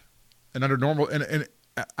bad, and under normal, and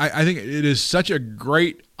I think it is such a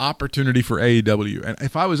great opportunity for AEW. And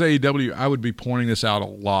if I was AEW, I would be pointing this out a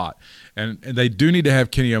lot. And they do need to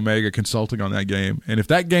have Kenny Omega consulting on that game. And if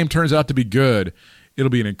that game turns out to be good, it'll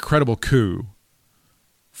be an incredible coup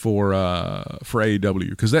for AEW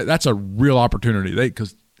because that's a real opportunity.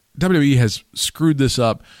 Because WWE has screwed this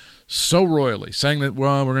up so royally, saying that,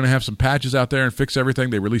 well, we're going to have some patches out there and fix everything.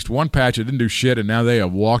 They released one patch, it didn't do shit, and now they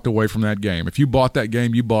have walked away from that game. If you bought that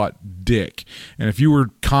game, you bought dick. And if you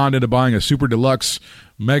were conned into buying a super deluxe,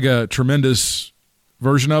 mega, tremendous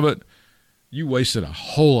version of it, you wasted a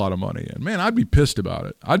whole lot of money. And, man, I'd be pissed about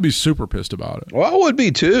it. I'd be super pissed about it. Well, I would be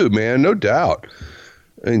too, man, no doubt.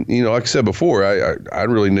 And, like I said before, I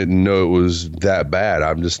really didn't know it was that bad.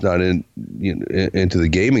 I'm just not into the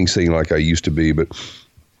gaming scene like I used to be, but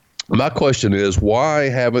my question is, why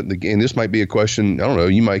haven't and this might be a question, I don't know,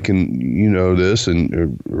 you might this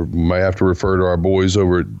and or might have to refer to our boys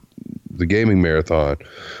over at the Gaming Marathon,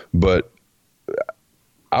 but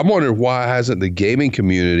I'm wondering why hasn't the gaming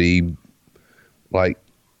community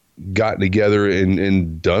gotten together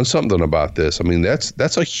and done something about this? I mean,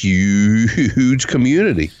 that's a huge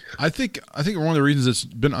community. I think one of the reasons it's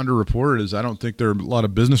been underreported is I don't think there are a lot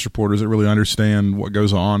of business reporters that really understand what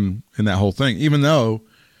goes on in that whole thing, even though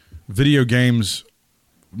video games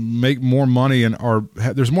make more money and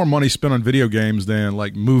there's more money spent on video games than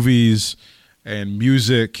like movies and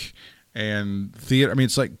music and theater. I mean,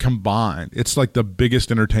 it's like combined. It's like the biggest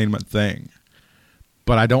entertainment thing.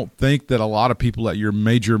 But I don't think that a lot of people at your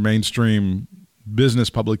major mainstream business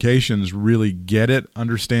publications really get it,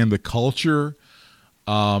 understand the culture.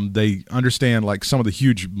 They understand like some of the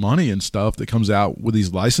huge money and stuff that comes out with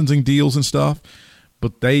these licensing deals and stuff.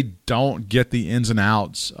 But they don't get the ins and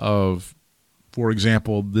outs of, for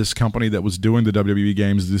example, this company that was doing the WWE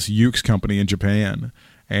games, this Yuke's company in Japan,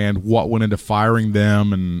 and what went into firing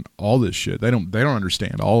them and all this shit. They don't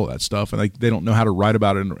understand all of that stuff, and they don't know how to write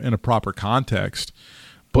about it in a proper context.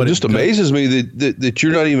 But it just amazes me that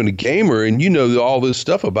you're not even a gamer and you know all this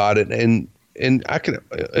stuff about it. And I can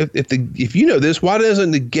if you know this, why doesn't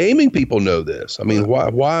the gaming people know this? I mean,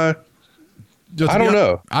 why? I don't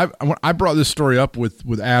know. I brought this story up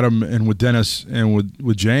with Adam and with Dennis and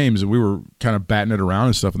with James, and we were kind of batting it around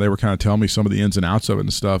and stuff, and they were kind of telling me some of the ins and outs of it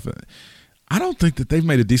and stuff. I don't think that they've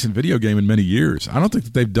made a decent video game in many years. I don't think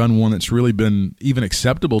that they've done one that's really been even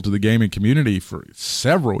acceptable to the gaming community for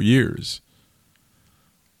several years.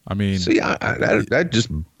 I mean, see, that just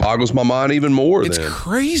boggles my mind even more. It's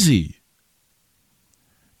crazy.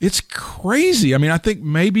 It's crazy. I mean, I think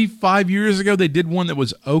maybe 5 years ago they did one that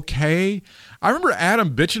was okay. I remember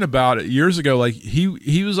Adam bitching about it years ago. Like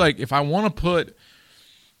he was like, if I want to put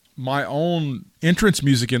my own entrance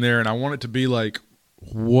music in there and I want it to be like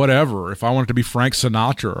whatever, if I want it to be Frank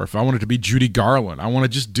Sinatra or if I want it to be Judy Garland, I want to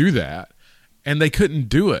just do that. And they couldn't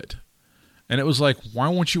do it. And it was like, why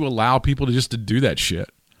won't you allow people to do that shit?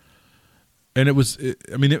 And it was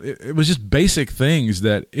just basic things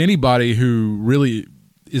that anybody who really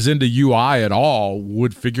is into UI at all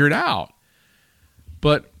would figure it out.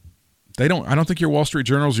 But they don't. I don't think your Wall Street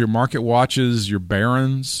Journals, your Market Watches, your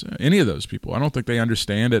Barron's, any of those people, I don't think they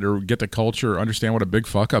understand it or get the culture or understand what a big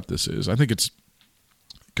fuck up this is. I think it's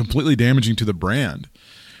completely damaging to the brand,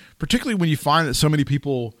 particularly when you find that so many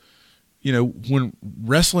people, you know, when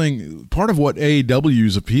wrestling, part of what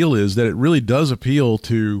AEW's appeal is that it really does appeal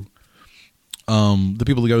to the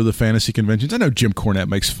people that go to the fantasy conventions. I know Jim Cornette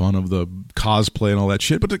makes fun of the cosplay and all that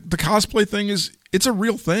shit, but the cosplay thing it's a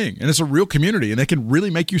real thing and it's a real community and they can really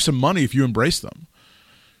make you some money if you embrace them.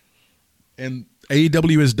 And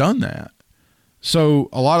AEW has done that. So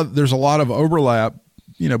there's a lot of overlap,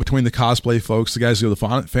 you know, between the cosplay folks, the guys who go to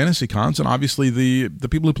the fantasy cons, and obviously the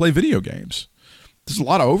people who play video games. There's a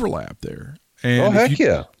lot of overlap there. And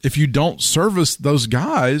if you don't service those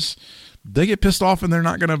guys, they get pissed off and they're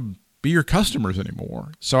not going to be your customers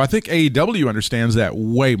anymore. So I think AEW understands that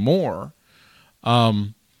way more.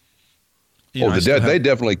 They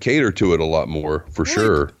definitely cater to it a lot more, for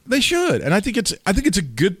sure. They should, and I think it's a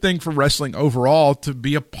good thing for wrestling overall to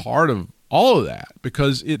be a part of all of that,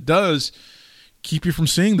 because it does keep you from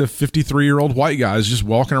seeing the 53-year-old white guys just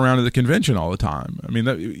walking around at the convention all the time. I mean,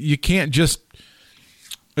 you can't just.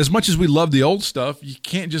 As much as we love the old stuff, you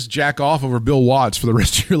can't just jack off over Bill Watts for the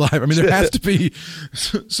rest of your life. I mean, there has to be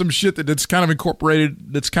some shit that's kind of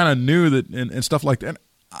incorporated, that's kind of new, and stuff like that. And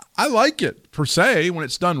I like it per se when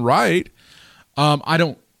it's done right. I'm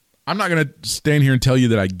not going to stand here and tell you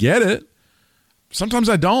that I get it. Sometimes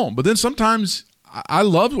I don't, but then sometimes I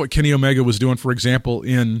loved what Kenny Omega was doing. For example,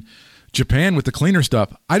 in Japan with the cleaner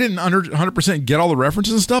stuff, I didn't 100% get all the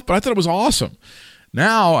references and stuff, but I thought it was awesome.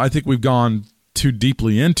 Now I think we've gone too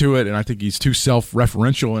deeply into it, and I think he's too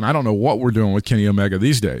self-referential, and I don't know what we're doing with Kenny Omega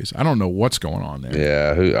these days. I don't know what's going on there.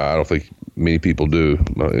 Yeah, I don't think many people do,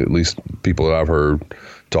 at least people that I've heard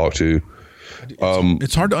talk to.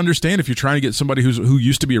 It's hard to understand if you're trying to get somebody who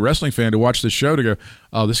used to be a wrestling fan to watch this show to go,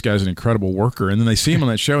 oh, this guy's an incredible worker, and then they see him on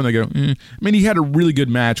that show and they go, I mean, he had a really good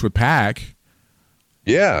match with Pac.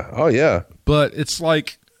 Yeah, oh yeah. But it's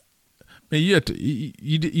like, man, you have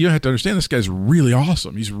to understand this guy's really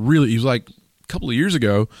awesome. He's like, couple of years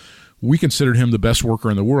ago, we considered him the best worker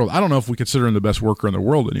in the world. I don't know if we consider him the best worker in the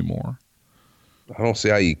world anymore. I don't see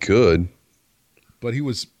how you could. But he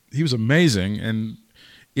was amazing, and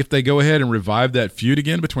if they go ahead and revive that feud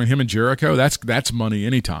again between him and Jericho, that's money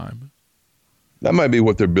anytime. That might be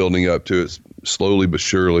what they're building up to. It's slowly but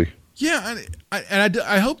surely. Yeah, and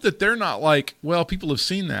I hope that they're not like, well, people have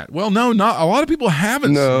seen that. Well, no, not a lot of people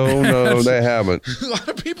haven't. No, they haven't. A lot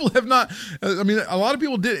of people have not. I mean, a lot of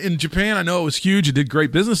people did in Japan. I know it was huge. It did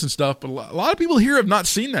great business and stuff, but a lot of people here have not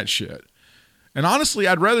seen that shit. And honestly,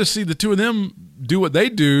 I'd rather see the two of them do what they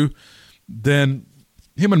do than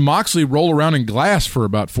him and Moxley roll around in glass for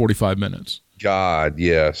about 45 minutes. God,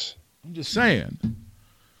 yes. I'm just saying.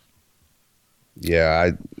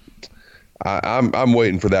 Yeah, I'm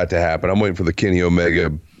waiting for that to happen. I'm waiting for the Kenny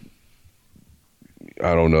Omega,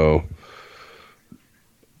 I don't know,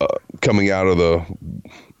 coming out of the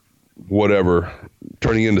whatever,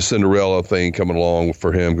 turning into Cinderella thing coming along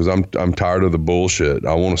for him, because I'm tired of the bullshit.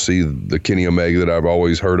 I want to see the Kenny Omega that I've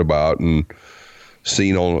always heard about and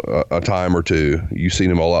seen on a time or two. You've seen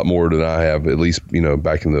him a lot more than I have, at least, you know,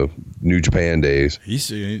 back in the New Japan days.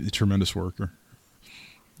 He's a tremendous worker.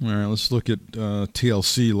 All right, let's look at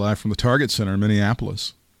TLC live from the Target Center in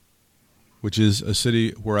Minneapolis, which is a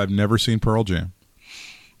city where I've never seen Pearl Jam.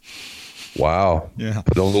 Wow. Yeah.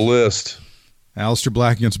 Put it on the list. Aleister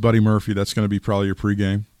Black against Buddy Murphy. That's going to be probably your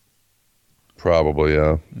pregame. Probably,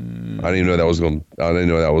 yeah. I didn't even know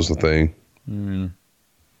that was the thing.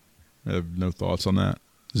 I have no thoughts on that.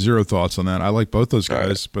 Zero thoughts on that. I like both those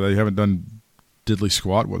guys, but they haven't done diddly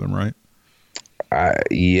squat with them, right?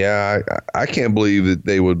 I can't believe that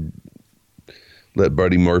they would let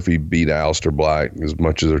Buddy Murphy beat Aleister Black as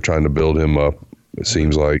much as they're trying to build him up. It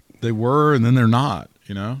seems like they were, and then they're not.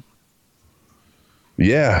 You know?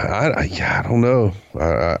 Yeah, I don't know.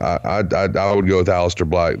 I would go with Aleister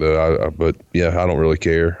Black though. But yeah, I don't really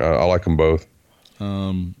care. I like them both.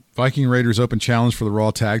 Viking Raiders open challenge for the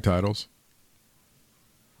Raw tag titles.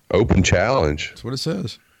 Open challenge. That's what it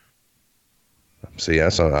says. See, I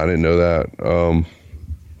didn't know that.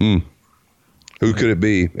 Who could it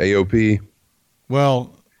be? AOP?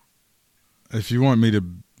 Well, if you want me to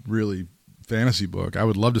really fantasy book, I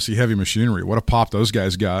would love to see Heavy Machinery. What a pop those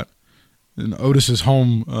guys got in Otis's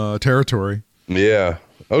home territory. Yeah.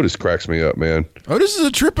 Otis cracks me up, man. Otis is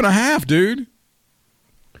a trip and a half, dude.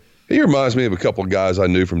 He reminds me of a couple of guys I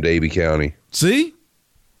knew from Davie County. See?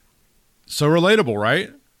 So relatable, right?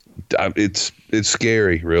 It's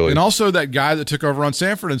scary, really. And also that guy that took over on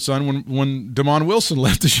Sanford and Son when Damon Wilson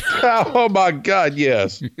left the show. Oh, my God,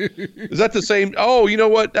 yes. Is that the same? Oh, you know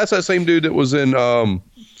what? That's that same dude that was in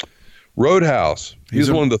Roadhouse. He's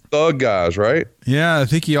one of the thug guys, right? Yeah, I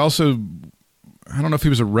think he also, I don't know if he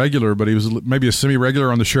was a regular, but he was maybe a semi-regular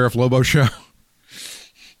on the Sheriff Lobo show.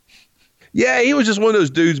 Yeah, he was just one of those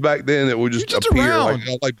dudes back then that would just appear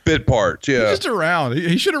like bit parts. Yeah, He's just around.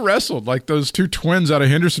 He should have wrestled like those two twins out of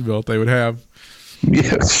Hendersonville if they would have.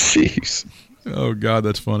 Yeah, jeez. Oh, God,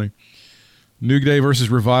 that's funny. New Day versus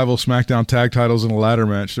Revival, SmackDown tag titles in a ladder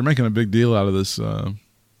match. They're making a big deal out of this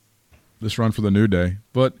this run for the New Day.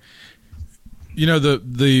 But, you know,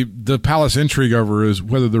 the Palace intrigue over is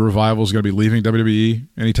whether the Revival is going to be leaving WWE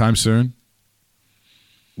anytime soon.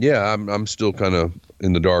 Yeah, I'm still kind of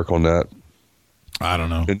in the dark on that. I don't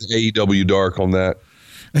know. In the AEW dark on that.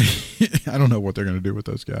 I don't know what they're going to do with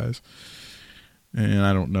those guys. And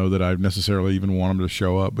I don't know that I necessarily even want them to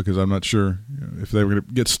show up because I'm not sure if they were going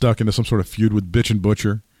to get stuck into some sort of feud with Bitch and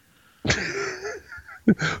Butcher.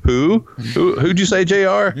 Who'd you say,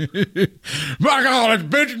 JR? My God, it's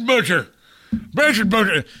Bitch and Butcher. Bitch and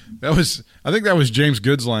Butcher. I think that was James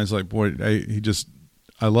Good's lines. Like, boy,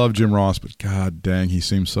 I love Jim Ross, but God dang, he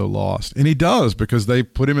seems so lost. And he does because they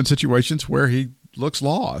put him in situations where he looks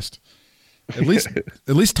lost. At least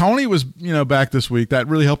Tony was, back this week. That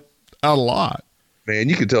really helped out a lot. Man,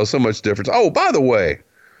 you can tell so much difference. Oh, by the way,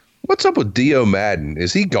 what's up with Dio Madden?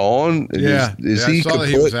 Is he gone? Yeah, is he I saw that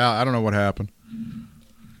he was out. I don't know what happened.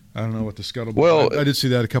 I don't know what the scuttlebutt. Well, I did see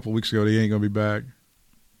that a couple of weeks ago. He ain't going to be back.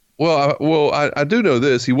 Well, I do know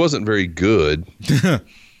this. He wasn't very good.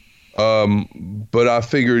 But I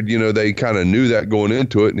figured, they kind of knew that going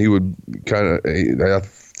into it, and he would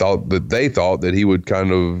they thought that he would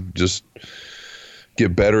kind of just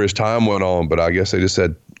get better as time went on. But I guess they just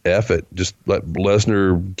said, F it. Just let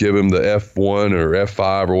Lesnar give him the F1 or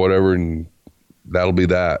F5 or whatever, and that'll be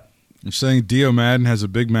that. You're saying Dio Madden has a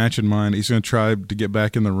big match in mind. He's going to try to get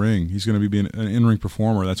back in the ring. He's going to be an in-ring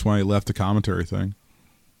performer. That's why he left the commentary thing.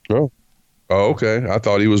 Oh, okay. I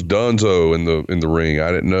thought he was donezo in the ring. I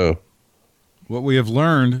didn't know. What we have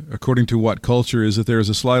learned, according to What Culture, is that there is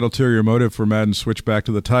a slight ulterior motive for Madden's switch back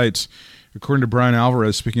to the tights. According to Brian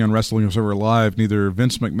Alvarez, speaking on Wrestling Observer Live, neither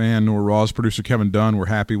Vince McMahon nor Raw's producer Kevin Dunn were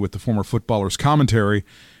happy with the former footballer's commentary,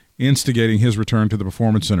 instigating his return to the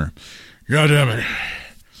Performance Center. God damn it.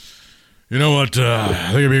 You know what?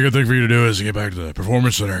 I think it'd be a good thing for you to do is to get back to the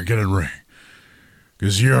Performance Center and get in the ring.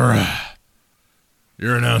 Because you're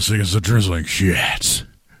announcing some drizzling shits.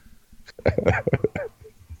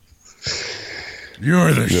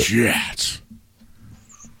 You're the shits.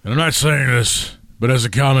 And I'm not saying this, but as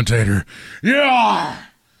a commentator, you are.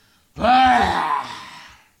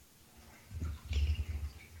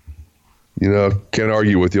 Can't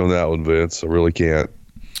argue with you on that one, Vince. I really can't.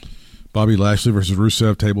 Bobby Lashley versus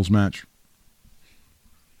Rusev tables match.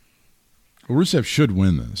 Well, Rusev should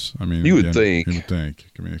win this. I mean, you would think. I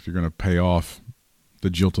mean, if you're going to pay off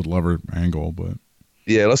the jilted lover angle, but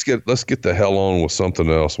yeah, let's get the hell on with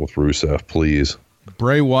something else with Rusev, please.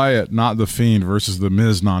 Bray Wyatt, not the Fiend, versus the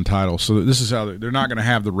Miz non-title. So this is how they're not going to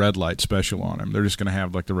have the red light special on him. They're just going to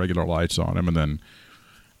have like the regular lights on him, and then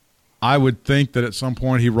I would think that at some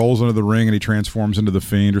point he rolls into the ring and he transforms into the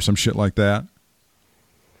Fiend or some shit like that.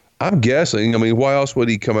 I'm guessing. I mean, why else would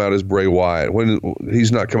he come out as Bray Wyatt when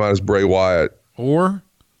he's not come out as Bray Wyatt? Or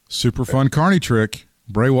super fun Carney trick.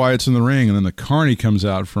 Bray Wyatt's in the ring, and then the Carney comes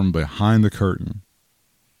out from behind the curtain.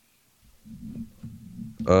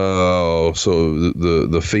 Oh, so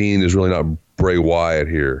the Fiend is really not Bray Wyatt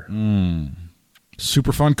here.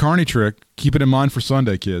 Super fun Carney trick. Keep it in mind for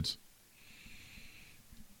Sunday, kids.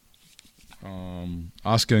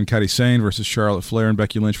 Asuka and Kairi Sane versus Charlotte Flair and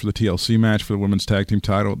Becky Lynch for the TLC match for the women's tag team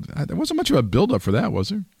title. There wasn't much of a build-up for that, was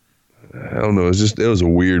there? I don't know. It was a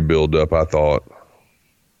weird build-up, I thought.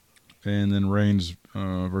 And then Reigns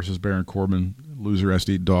versus Baron Corbin, loser has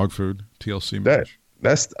to eat dog food, TLC match.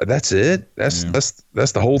 That's it. That's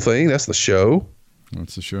the whole thing. That's the show.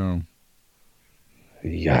 That's the show.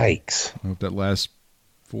 Yikes! I hope that lasts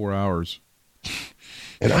 4 hours.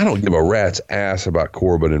 And I don't give a rat's ass about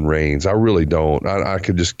Corbin and Reigns. I really don't. I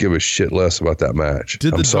could just give a shit less about that match.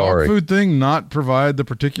 Did the dog food thing not provide the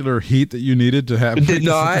particular heat that you needed to have? It did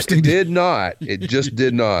not. It did not. It just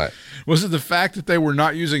did not. Was it the fact that they were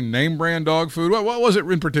not using name brand dog food? What was it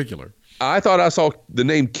in particular? I thought I saw the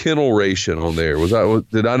name Kennel Ration on there.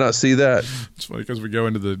 Did I not see that? It's funny because we go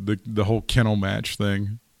into the whole kennel match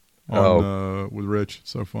thing with Rich.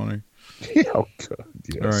 It's so funny. Oh, God,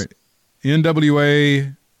 yes. All right.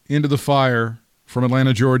 NWA Into the Fire from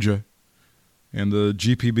Atlanta, Georgia, and the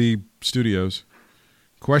GPB studios.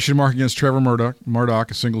 Question mark against Trevor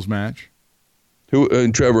Murdoch, a singles match. Who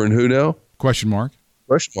and Trevor and who now? Question mark.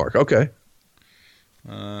 Question mark. Okay.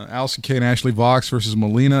 Allison Kay and Ashley Vox versus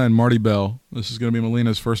Melina and Marty Bell. This is going to be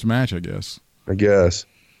Melina's first match, I guess.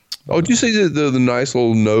 Oh, did you see the nice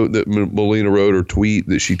little note that Melina wrote or tweet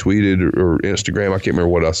that she tweeted or Instagram? I can't remember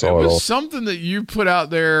what I saw it at all. Something that you put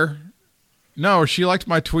out there. No, she liked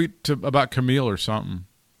my tweet about Camille or something.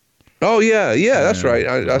 Oh, yeah, that's right.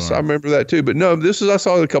 I remember that too. But no, I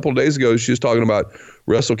saw it a couple of days ago. She was talking about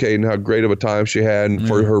WrestleCade and how great of a time she had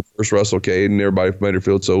for her first WrestleCade, and everybody made her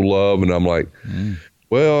feel so loved. And I'm like,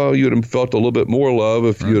 well, you'd have felt a little bit more love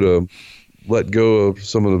if you'd have let go of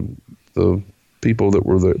some of the people that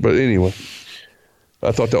were there. But anyway,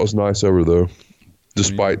 I thought that was nice of her, though,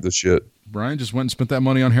 despite the shit. Brian just went and spent that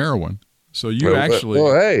money on heroin. So you actually...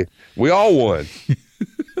 Well, hey, we all won.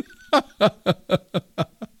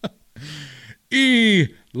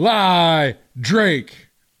 Eli Drake.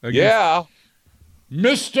 Yeah.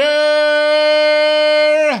 Mr.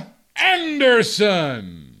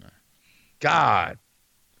 Anderson. God.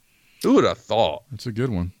 Who would have thought? That's a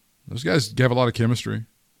good one. Those guys have a lot of chemistry.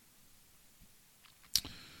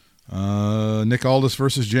 Nick Aldis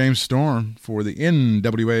versus James Storm for the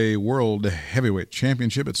NWA World Heavyweight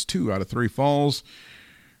Championship. It's 2 out of 3 falls.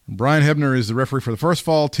 Brian Hebner is the referee for the first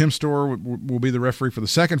fall. Tim Storr will be the referee for the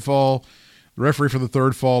second fall. The referee for the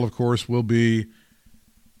third fall, of course, will be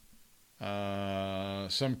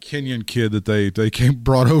some Kenyan kid that they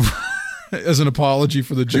brought over as an apology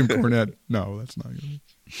for the Jim Cornette. No, that's not good.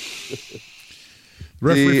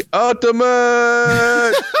 The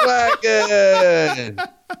ultimate wagon.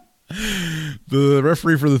 The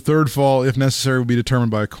referee for the third fall, if necessary, will be determined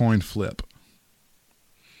by a coin flip.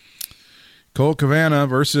 Colt Cabana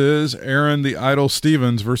versus Aaron the Idol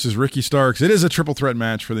Stevens versus Ricky Starks. It is a triple threat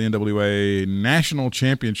match for the NWA National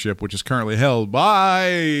Championship, which is currently held by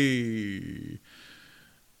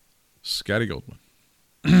Scotty Goldman.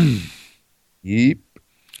 Yep.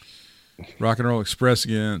 Rock and Roll Express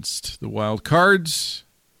against the Wild Cards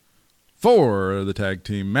for the tag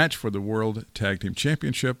team match for the World Tag Team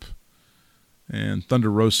Championship. And Thunder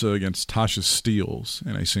Rosa against Tasha Steelz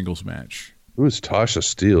in a singles match. Who is Tasha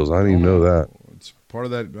Steelz? I didn't even know that. It's part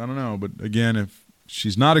of that. I don't know. But again, if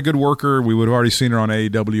she's not a good worker, we would have already seen her on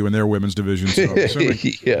AEW in their women's division. So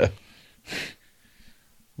yeah.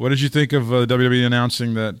 What did you think of WWE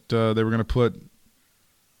announcing that they were going to put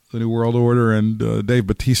the New World Order and Dave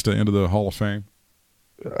Batista into the Hall of Fame?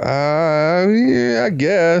 Yeah, I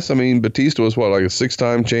guess. I mean, Batista was like a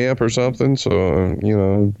 6-time champ or something, so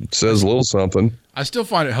it says a little something. I still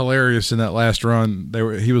find it hilarious in that last run.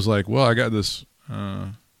 He was like, "Well, I got this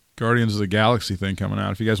Guardians of the Galaxy thing coming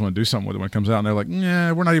out. If you guys want to do something with it when it comes out," and they're like,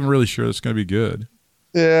 "Yeah, we're not even really sure it's going to be good."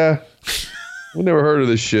 Yeah, we never heard of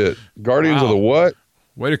this shit. Guardians of the what?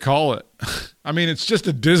 Way to call it. I mean, it's just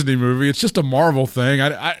a Disney movie. It's just a Marvel thing.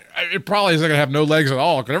 It probably isn't going to have no legs at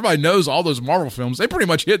all because everybody knows all those Marvel films. They pretty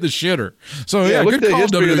much hit the shitter. So, yeah, look good call,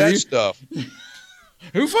 at the history WWE. of that stuff.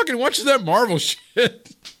 Who fucking watches that Marvel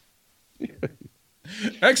shit?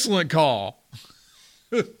 Excellent call.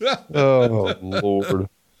 Oh, Lord.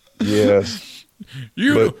 Yes.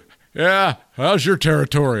 Yeah, how's your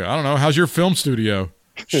territory? I don't know. How's your film studio,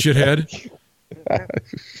 shithead?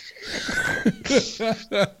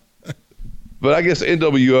 But I guess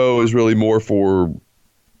NWO is really more for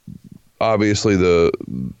obviously the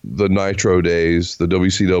Nitro days, the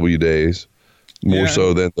WCW days, more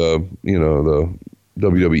so than the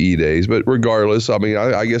WWE days. But regardless, I mean,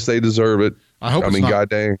 I guess they deserve it. I hope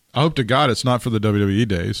goddamn. I hope to God it's not for the WWE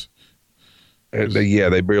days.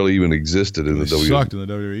 They barely even existed in the WWE. Sucked in the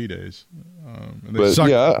WWE days. And they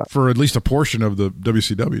sucked for at least a portion of the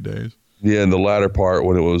WCW days. Yeah, in the latter part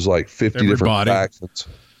when it was like 50 different factions.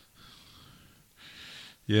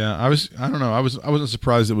 Yeah, I don't know. I wasn't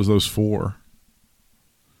surprised it was those 4.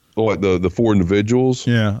 Oh, like the 4 individuals?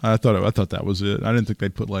 Yeah, I thought that was it. I didn't think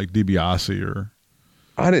they'd put like DiBiase or.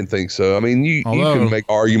 I didn't think so. I mean, you can make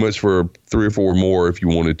arguments for 3 or 4 more if you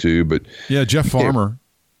wanted to, but yeah, Jeff Farmer.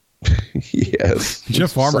 Yes,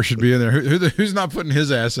 Jeff Farmer should be in there. Who's not putting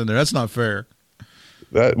his ass in there? That's not fair.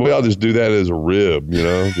 That we all just do that as a rib, you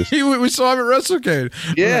know. Just, We saw him at WrestleCade.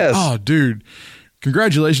 Yes. Oh, dude.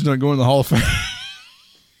 Congratulations on going to the Hall of Fame.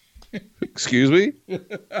 excuse me?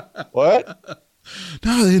 What?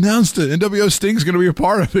 No, they announced it. NWO Sting's going to be a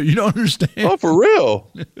part of it. You don't understand. Oh, for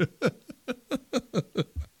real?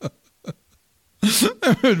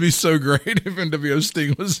 That would be so great if NWO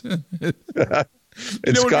Sting was in it.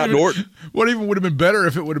 And Scott Norton. What even would have been better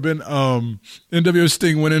if it would have been NWO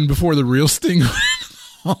Sting went in before the real Sting went in.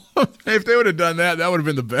 If they would have done that, that would have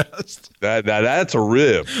been the best. That's a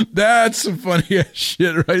rib. That's some funny ass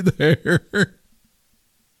shit right there.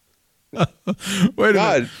 Wait a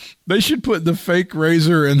minute. They should put the fake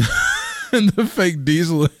Razor and the fake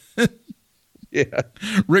Diesel in. Yeah.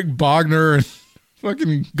 Rick Bogner and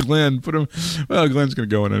fucking Glenn. Put him. Well, Glenn's going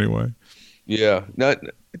to go in anyway. Yeah.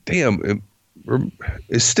 Damn.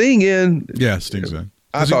 Is Sting in? Yeah, Sting's in.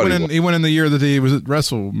 I thought he went in the year that he was at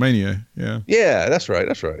WrestleMania. Yeah. Yeah, that's right.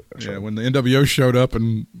 That's right. When the NWO showed up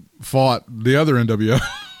and fought the other NWO.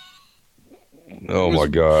 Oh my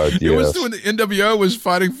God! It Yes. was when the NWO was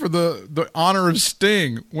fighting for the honor of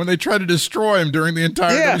Sting when they tried to destroy him during the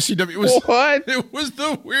entire WCW. It was, what? It was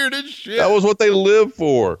the weirdest shit. That was what they lived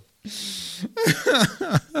for.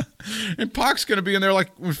 And Pac's going to be in there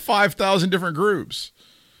like with 5,000 different groups.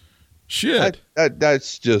 Shit.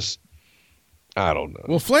 That's just. I don't know.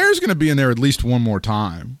 Well, Flair's going to be in there at least one more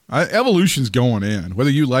time. Evolution's going in, whether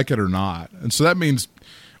you like it or not. And so that means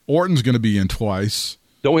Orton's going to be in twice.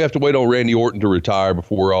 Don't we have to wait on Randy Orton to retire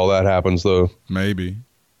before all that happens, though? Maybe.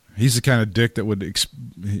 He's the kind of dick that would.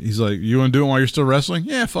 He's like, you want to do it while you're still wrestling?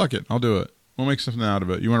 Yeah, fuck it. I'll do it. We'll make something out of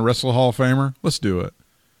it. You want to wrestle a Hall of Famer? Let's do it.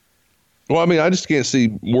 Well, I mean, I just can't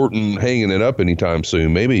see Orton hanging it up anytime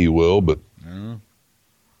soon. Maybe he will, but.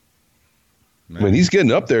 I mean, he's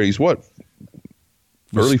getting up there. He's what?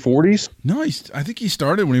 Early 40s? No, I think he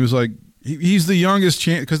started when he was like, he's the youngest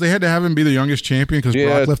champ because they had to have him be the youngest champion because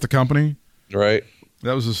Brock left the company. Right.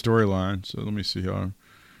 That was the storyline. So let me see how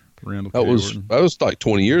Randall. That was like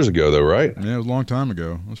 20 years ago, though, right? Yeah, it was a long time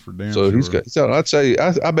ago. That was for damn. So sure. he's got. So I'd say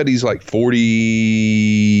I bet he's like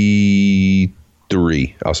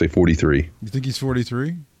 43. I'll say 43. You think he's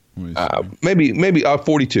 43? Maybe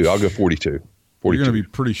 42. I'll go 42. 42. You're going to be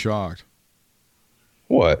pretty shocked.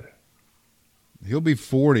 What? He'll be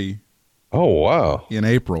 40. Oh, wow. In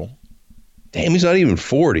April. Damn, he's not even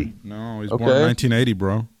 40. No, he's born in 1980,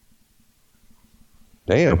 bro.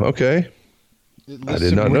 Damn, okay. I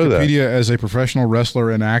did not know that. Wikipedia as a professional wrestler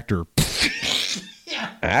and actor.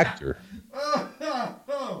 Actor?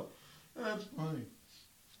 That's funny.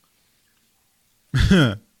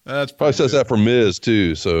 That's probably says that for Miz,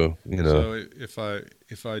 too, so, you know. So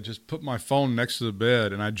if I just put my phone next to the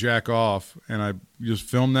bed and I jack off and I just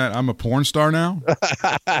film that, I'm a porn star now?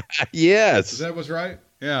 Yes. Is that what's right?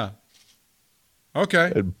 Yeah.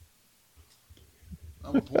 Okay.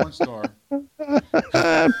 I'm a porn star.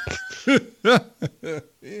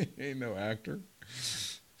 He ain't no actor.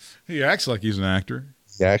 He acts like he's an actor.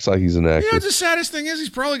 He acts like he's an actor. Yeah, the saddest thing is he's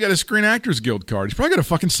probably got a Screen Actors Guild card. He's probably got a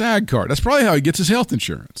fucking SAG card. That's probably how he gets his health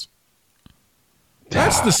insurance.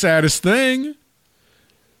 That's the saddest thing.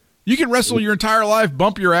 You can wrestle your entire life,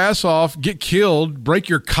 bump your ass off, get killed, break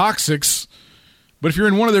your coccyx. But if you're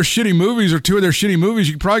in one of their shitty movies or two of their shitty movies,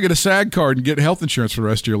 you can probably get a SAG card and get health insurance for the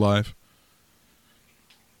rest of your life.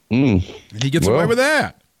 And he gets away with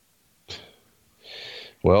that.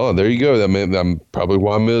 Well, there you go. That I'm probably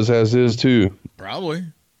why Miz has his too. Probably.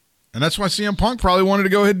 And that's why CM Punk probably wanted to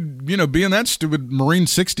go ahead and, be in that stupid Marine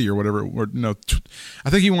 60 or whatever. Or, I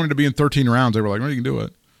think he wanted to be in 13 rounds. They were like, well, you can do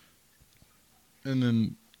it. And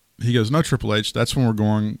then he goes, no, Triple H, that's when we're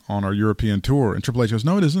going on our European tour. And Triple H goes,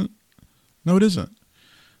 no, it isn't. No, it isn't.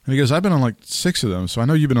 And he goes, I've been on like 6 of them, so I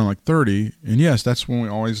know you've been on like 30. And yes, that's when we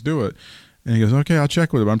always do it. And he goes, okay, I'll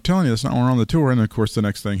check with him. I'm telling you, that's not when we're on the tour. And then, of course, the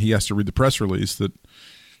next thing, he has to read the press release that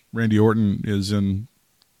Randy Orton is in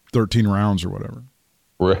 13 rounds or whatever.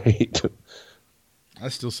 Right. I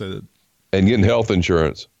still say that. And getting health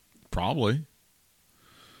insurance. Probably.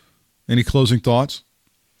 Any closing thoughts?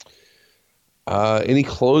 Any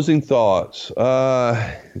closing thoughts?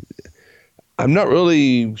 I'm not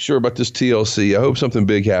really sure about this TLC. I hope something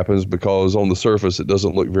big happens because on the surface it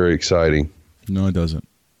doesn't look very exciting. No, it doesn't.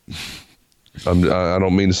 I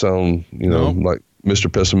don't mean to sound, like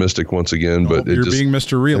Mr. Pessimistic once again, but you're being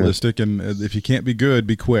Mr. Realistic, and if you can't be good,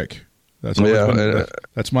 be quick. That's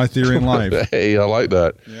that's my theory in life. Hey, I like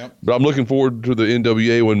that. Yep. But I'm looking forward to the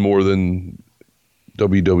NWA one more than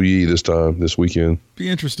WWE this weekend. Be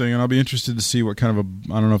interesting, and I'll be interested to see what kind of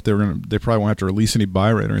I don't know if they probably won't have to release any buy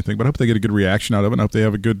rate or anything, but I hope they get a good reaction out of it, and I hope they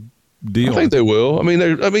have a good deal. I think they will. I mean,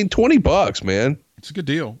 $20, man. It's a good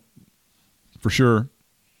deal. For sure.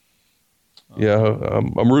 Yeah,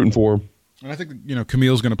 I'm rooting for him. And I think,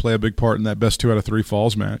 Camille's going to play a big part in that best 2 out of 3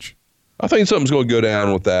 falls match. I think something's going to go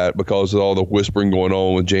down with that because of all the whispering going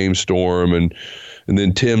on with James Storm and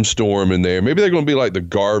then Tim Storm in there. Maybe they're going to be like the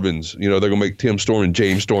Garvins. They're going to make Tim Storm and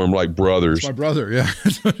James Storm like brothers. It's my brother, yeah.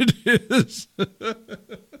 That's what it is.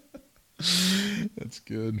 That's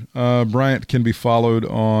good. Bryant can be followed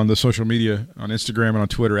on the social media, on Instagram and on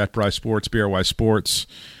Twitter at Bry Sports, BRY Sports.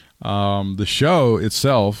 The show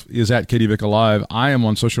itself is at Katie Vick Alive. I am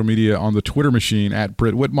on social media on the Twitter machine at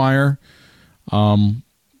Britt Whitmire.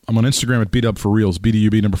 I'm on Instagram at BDubForReals,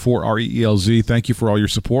 BDUB 4 REELZ. Thank you for all your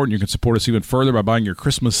support, and you can support us even further by buying your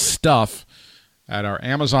Christmas stuff at our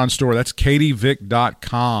Amazon store. That's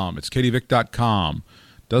katievick.com. It's katievick.com.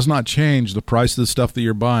 Does not change the price of the stuff that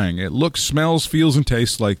you're buying. It looks, smells, feels, and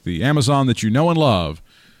tastes like the Amazon that you know and love.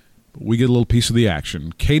 But we get a little piece of the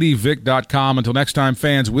action. katievick.com. Until next time,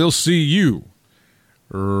 fans, we'll see you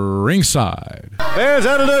ringside. Fans,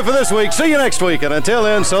 that'll do it for this week. See you next week. And until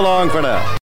then, so long for now.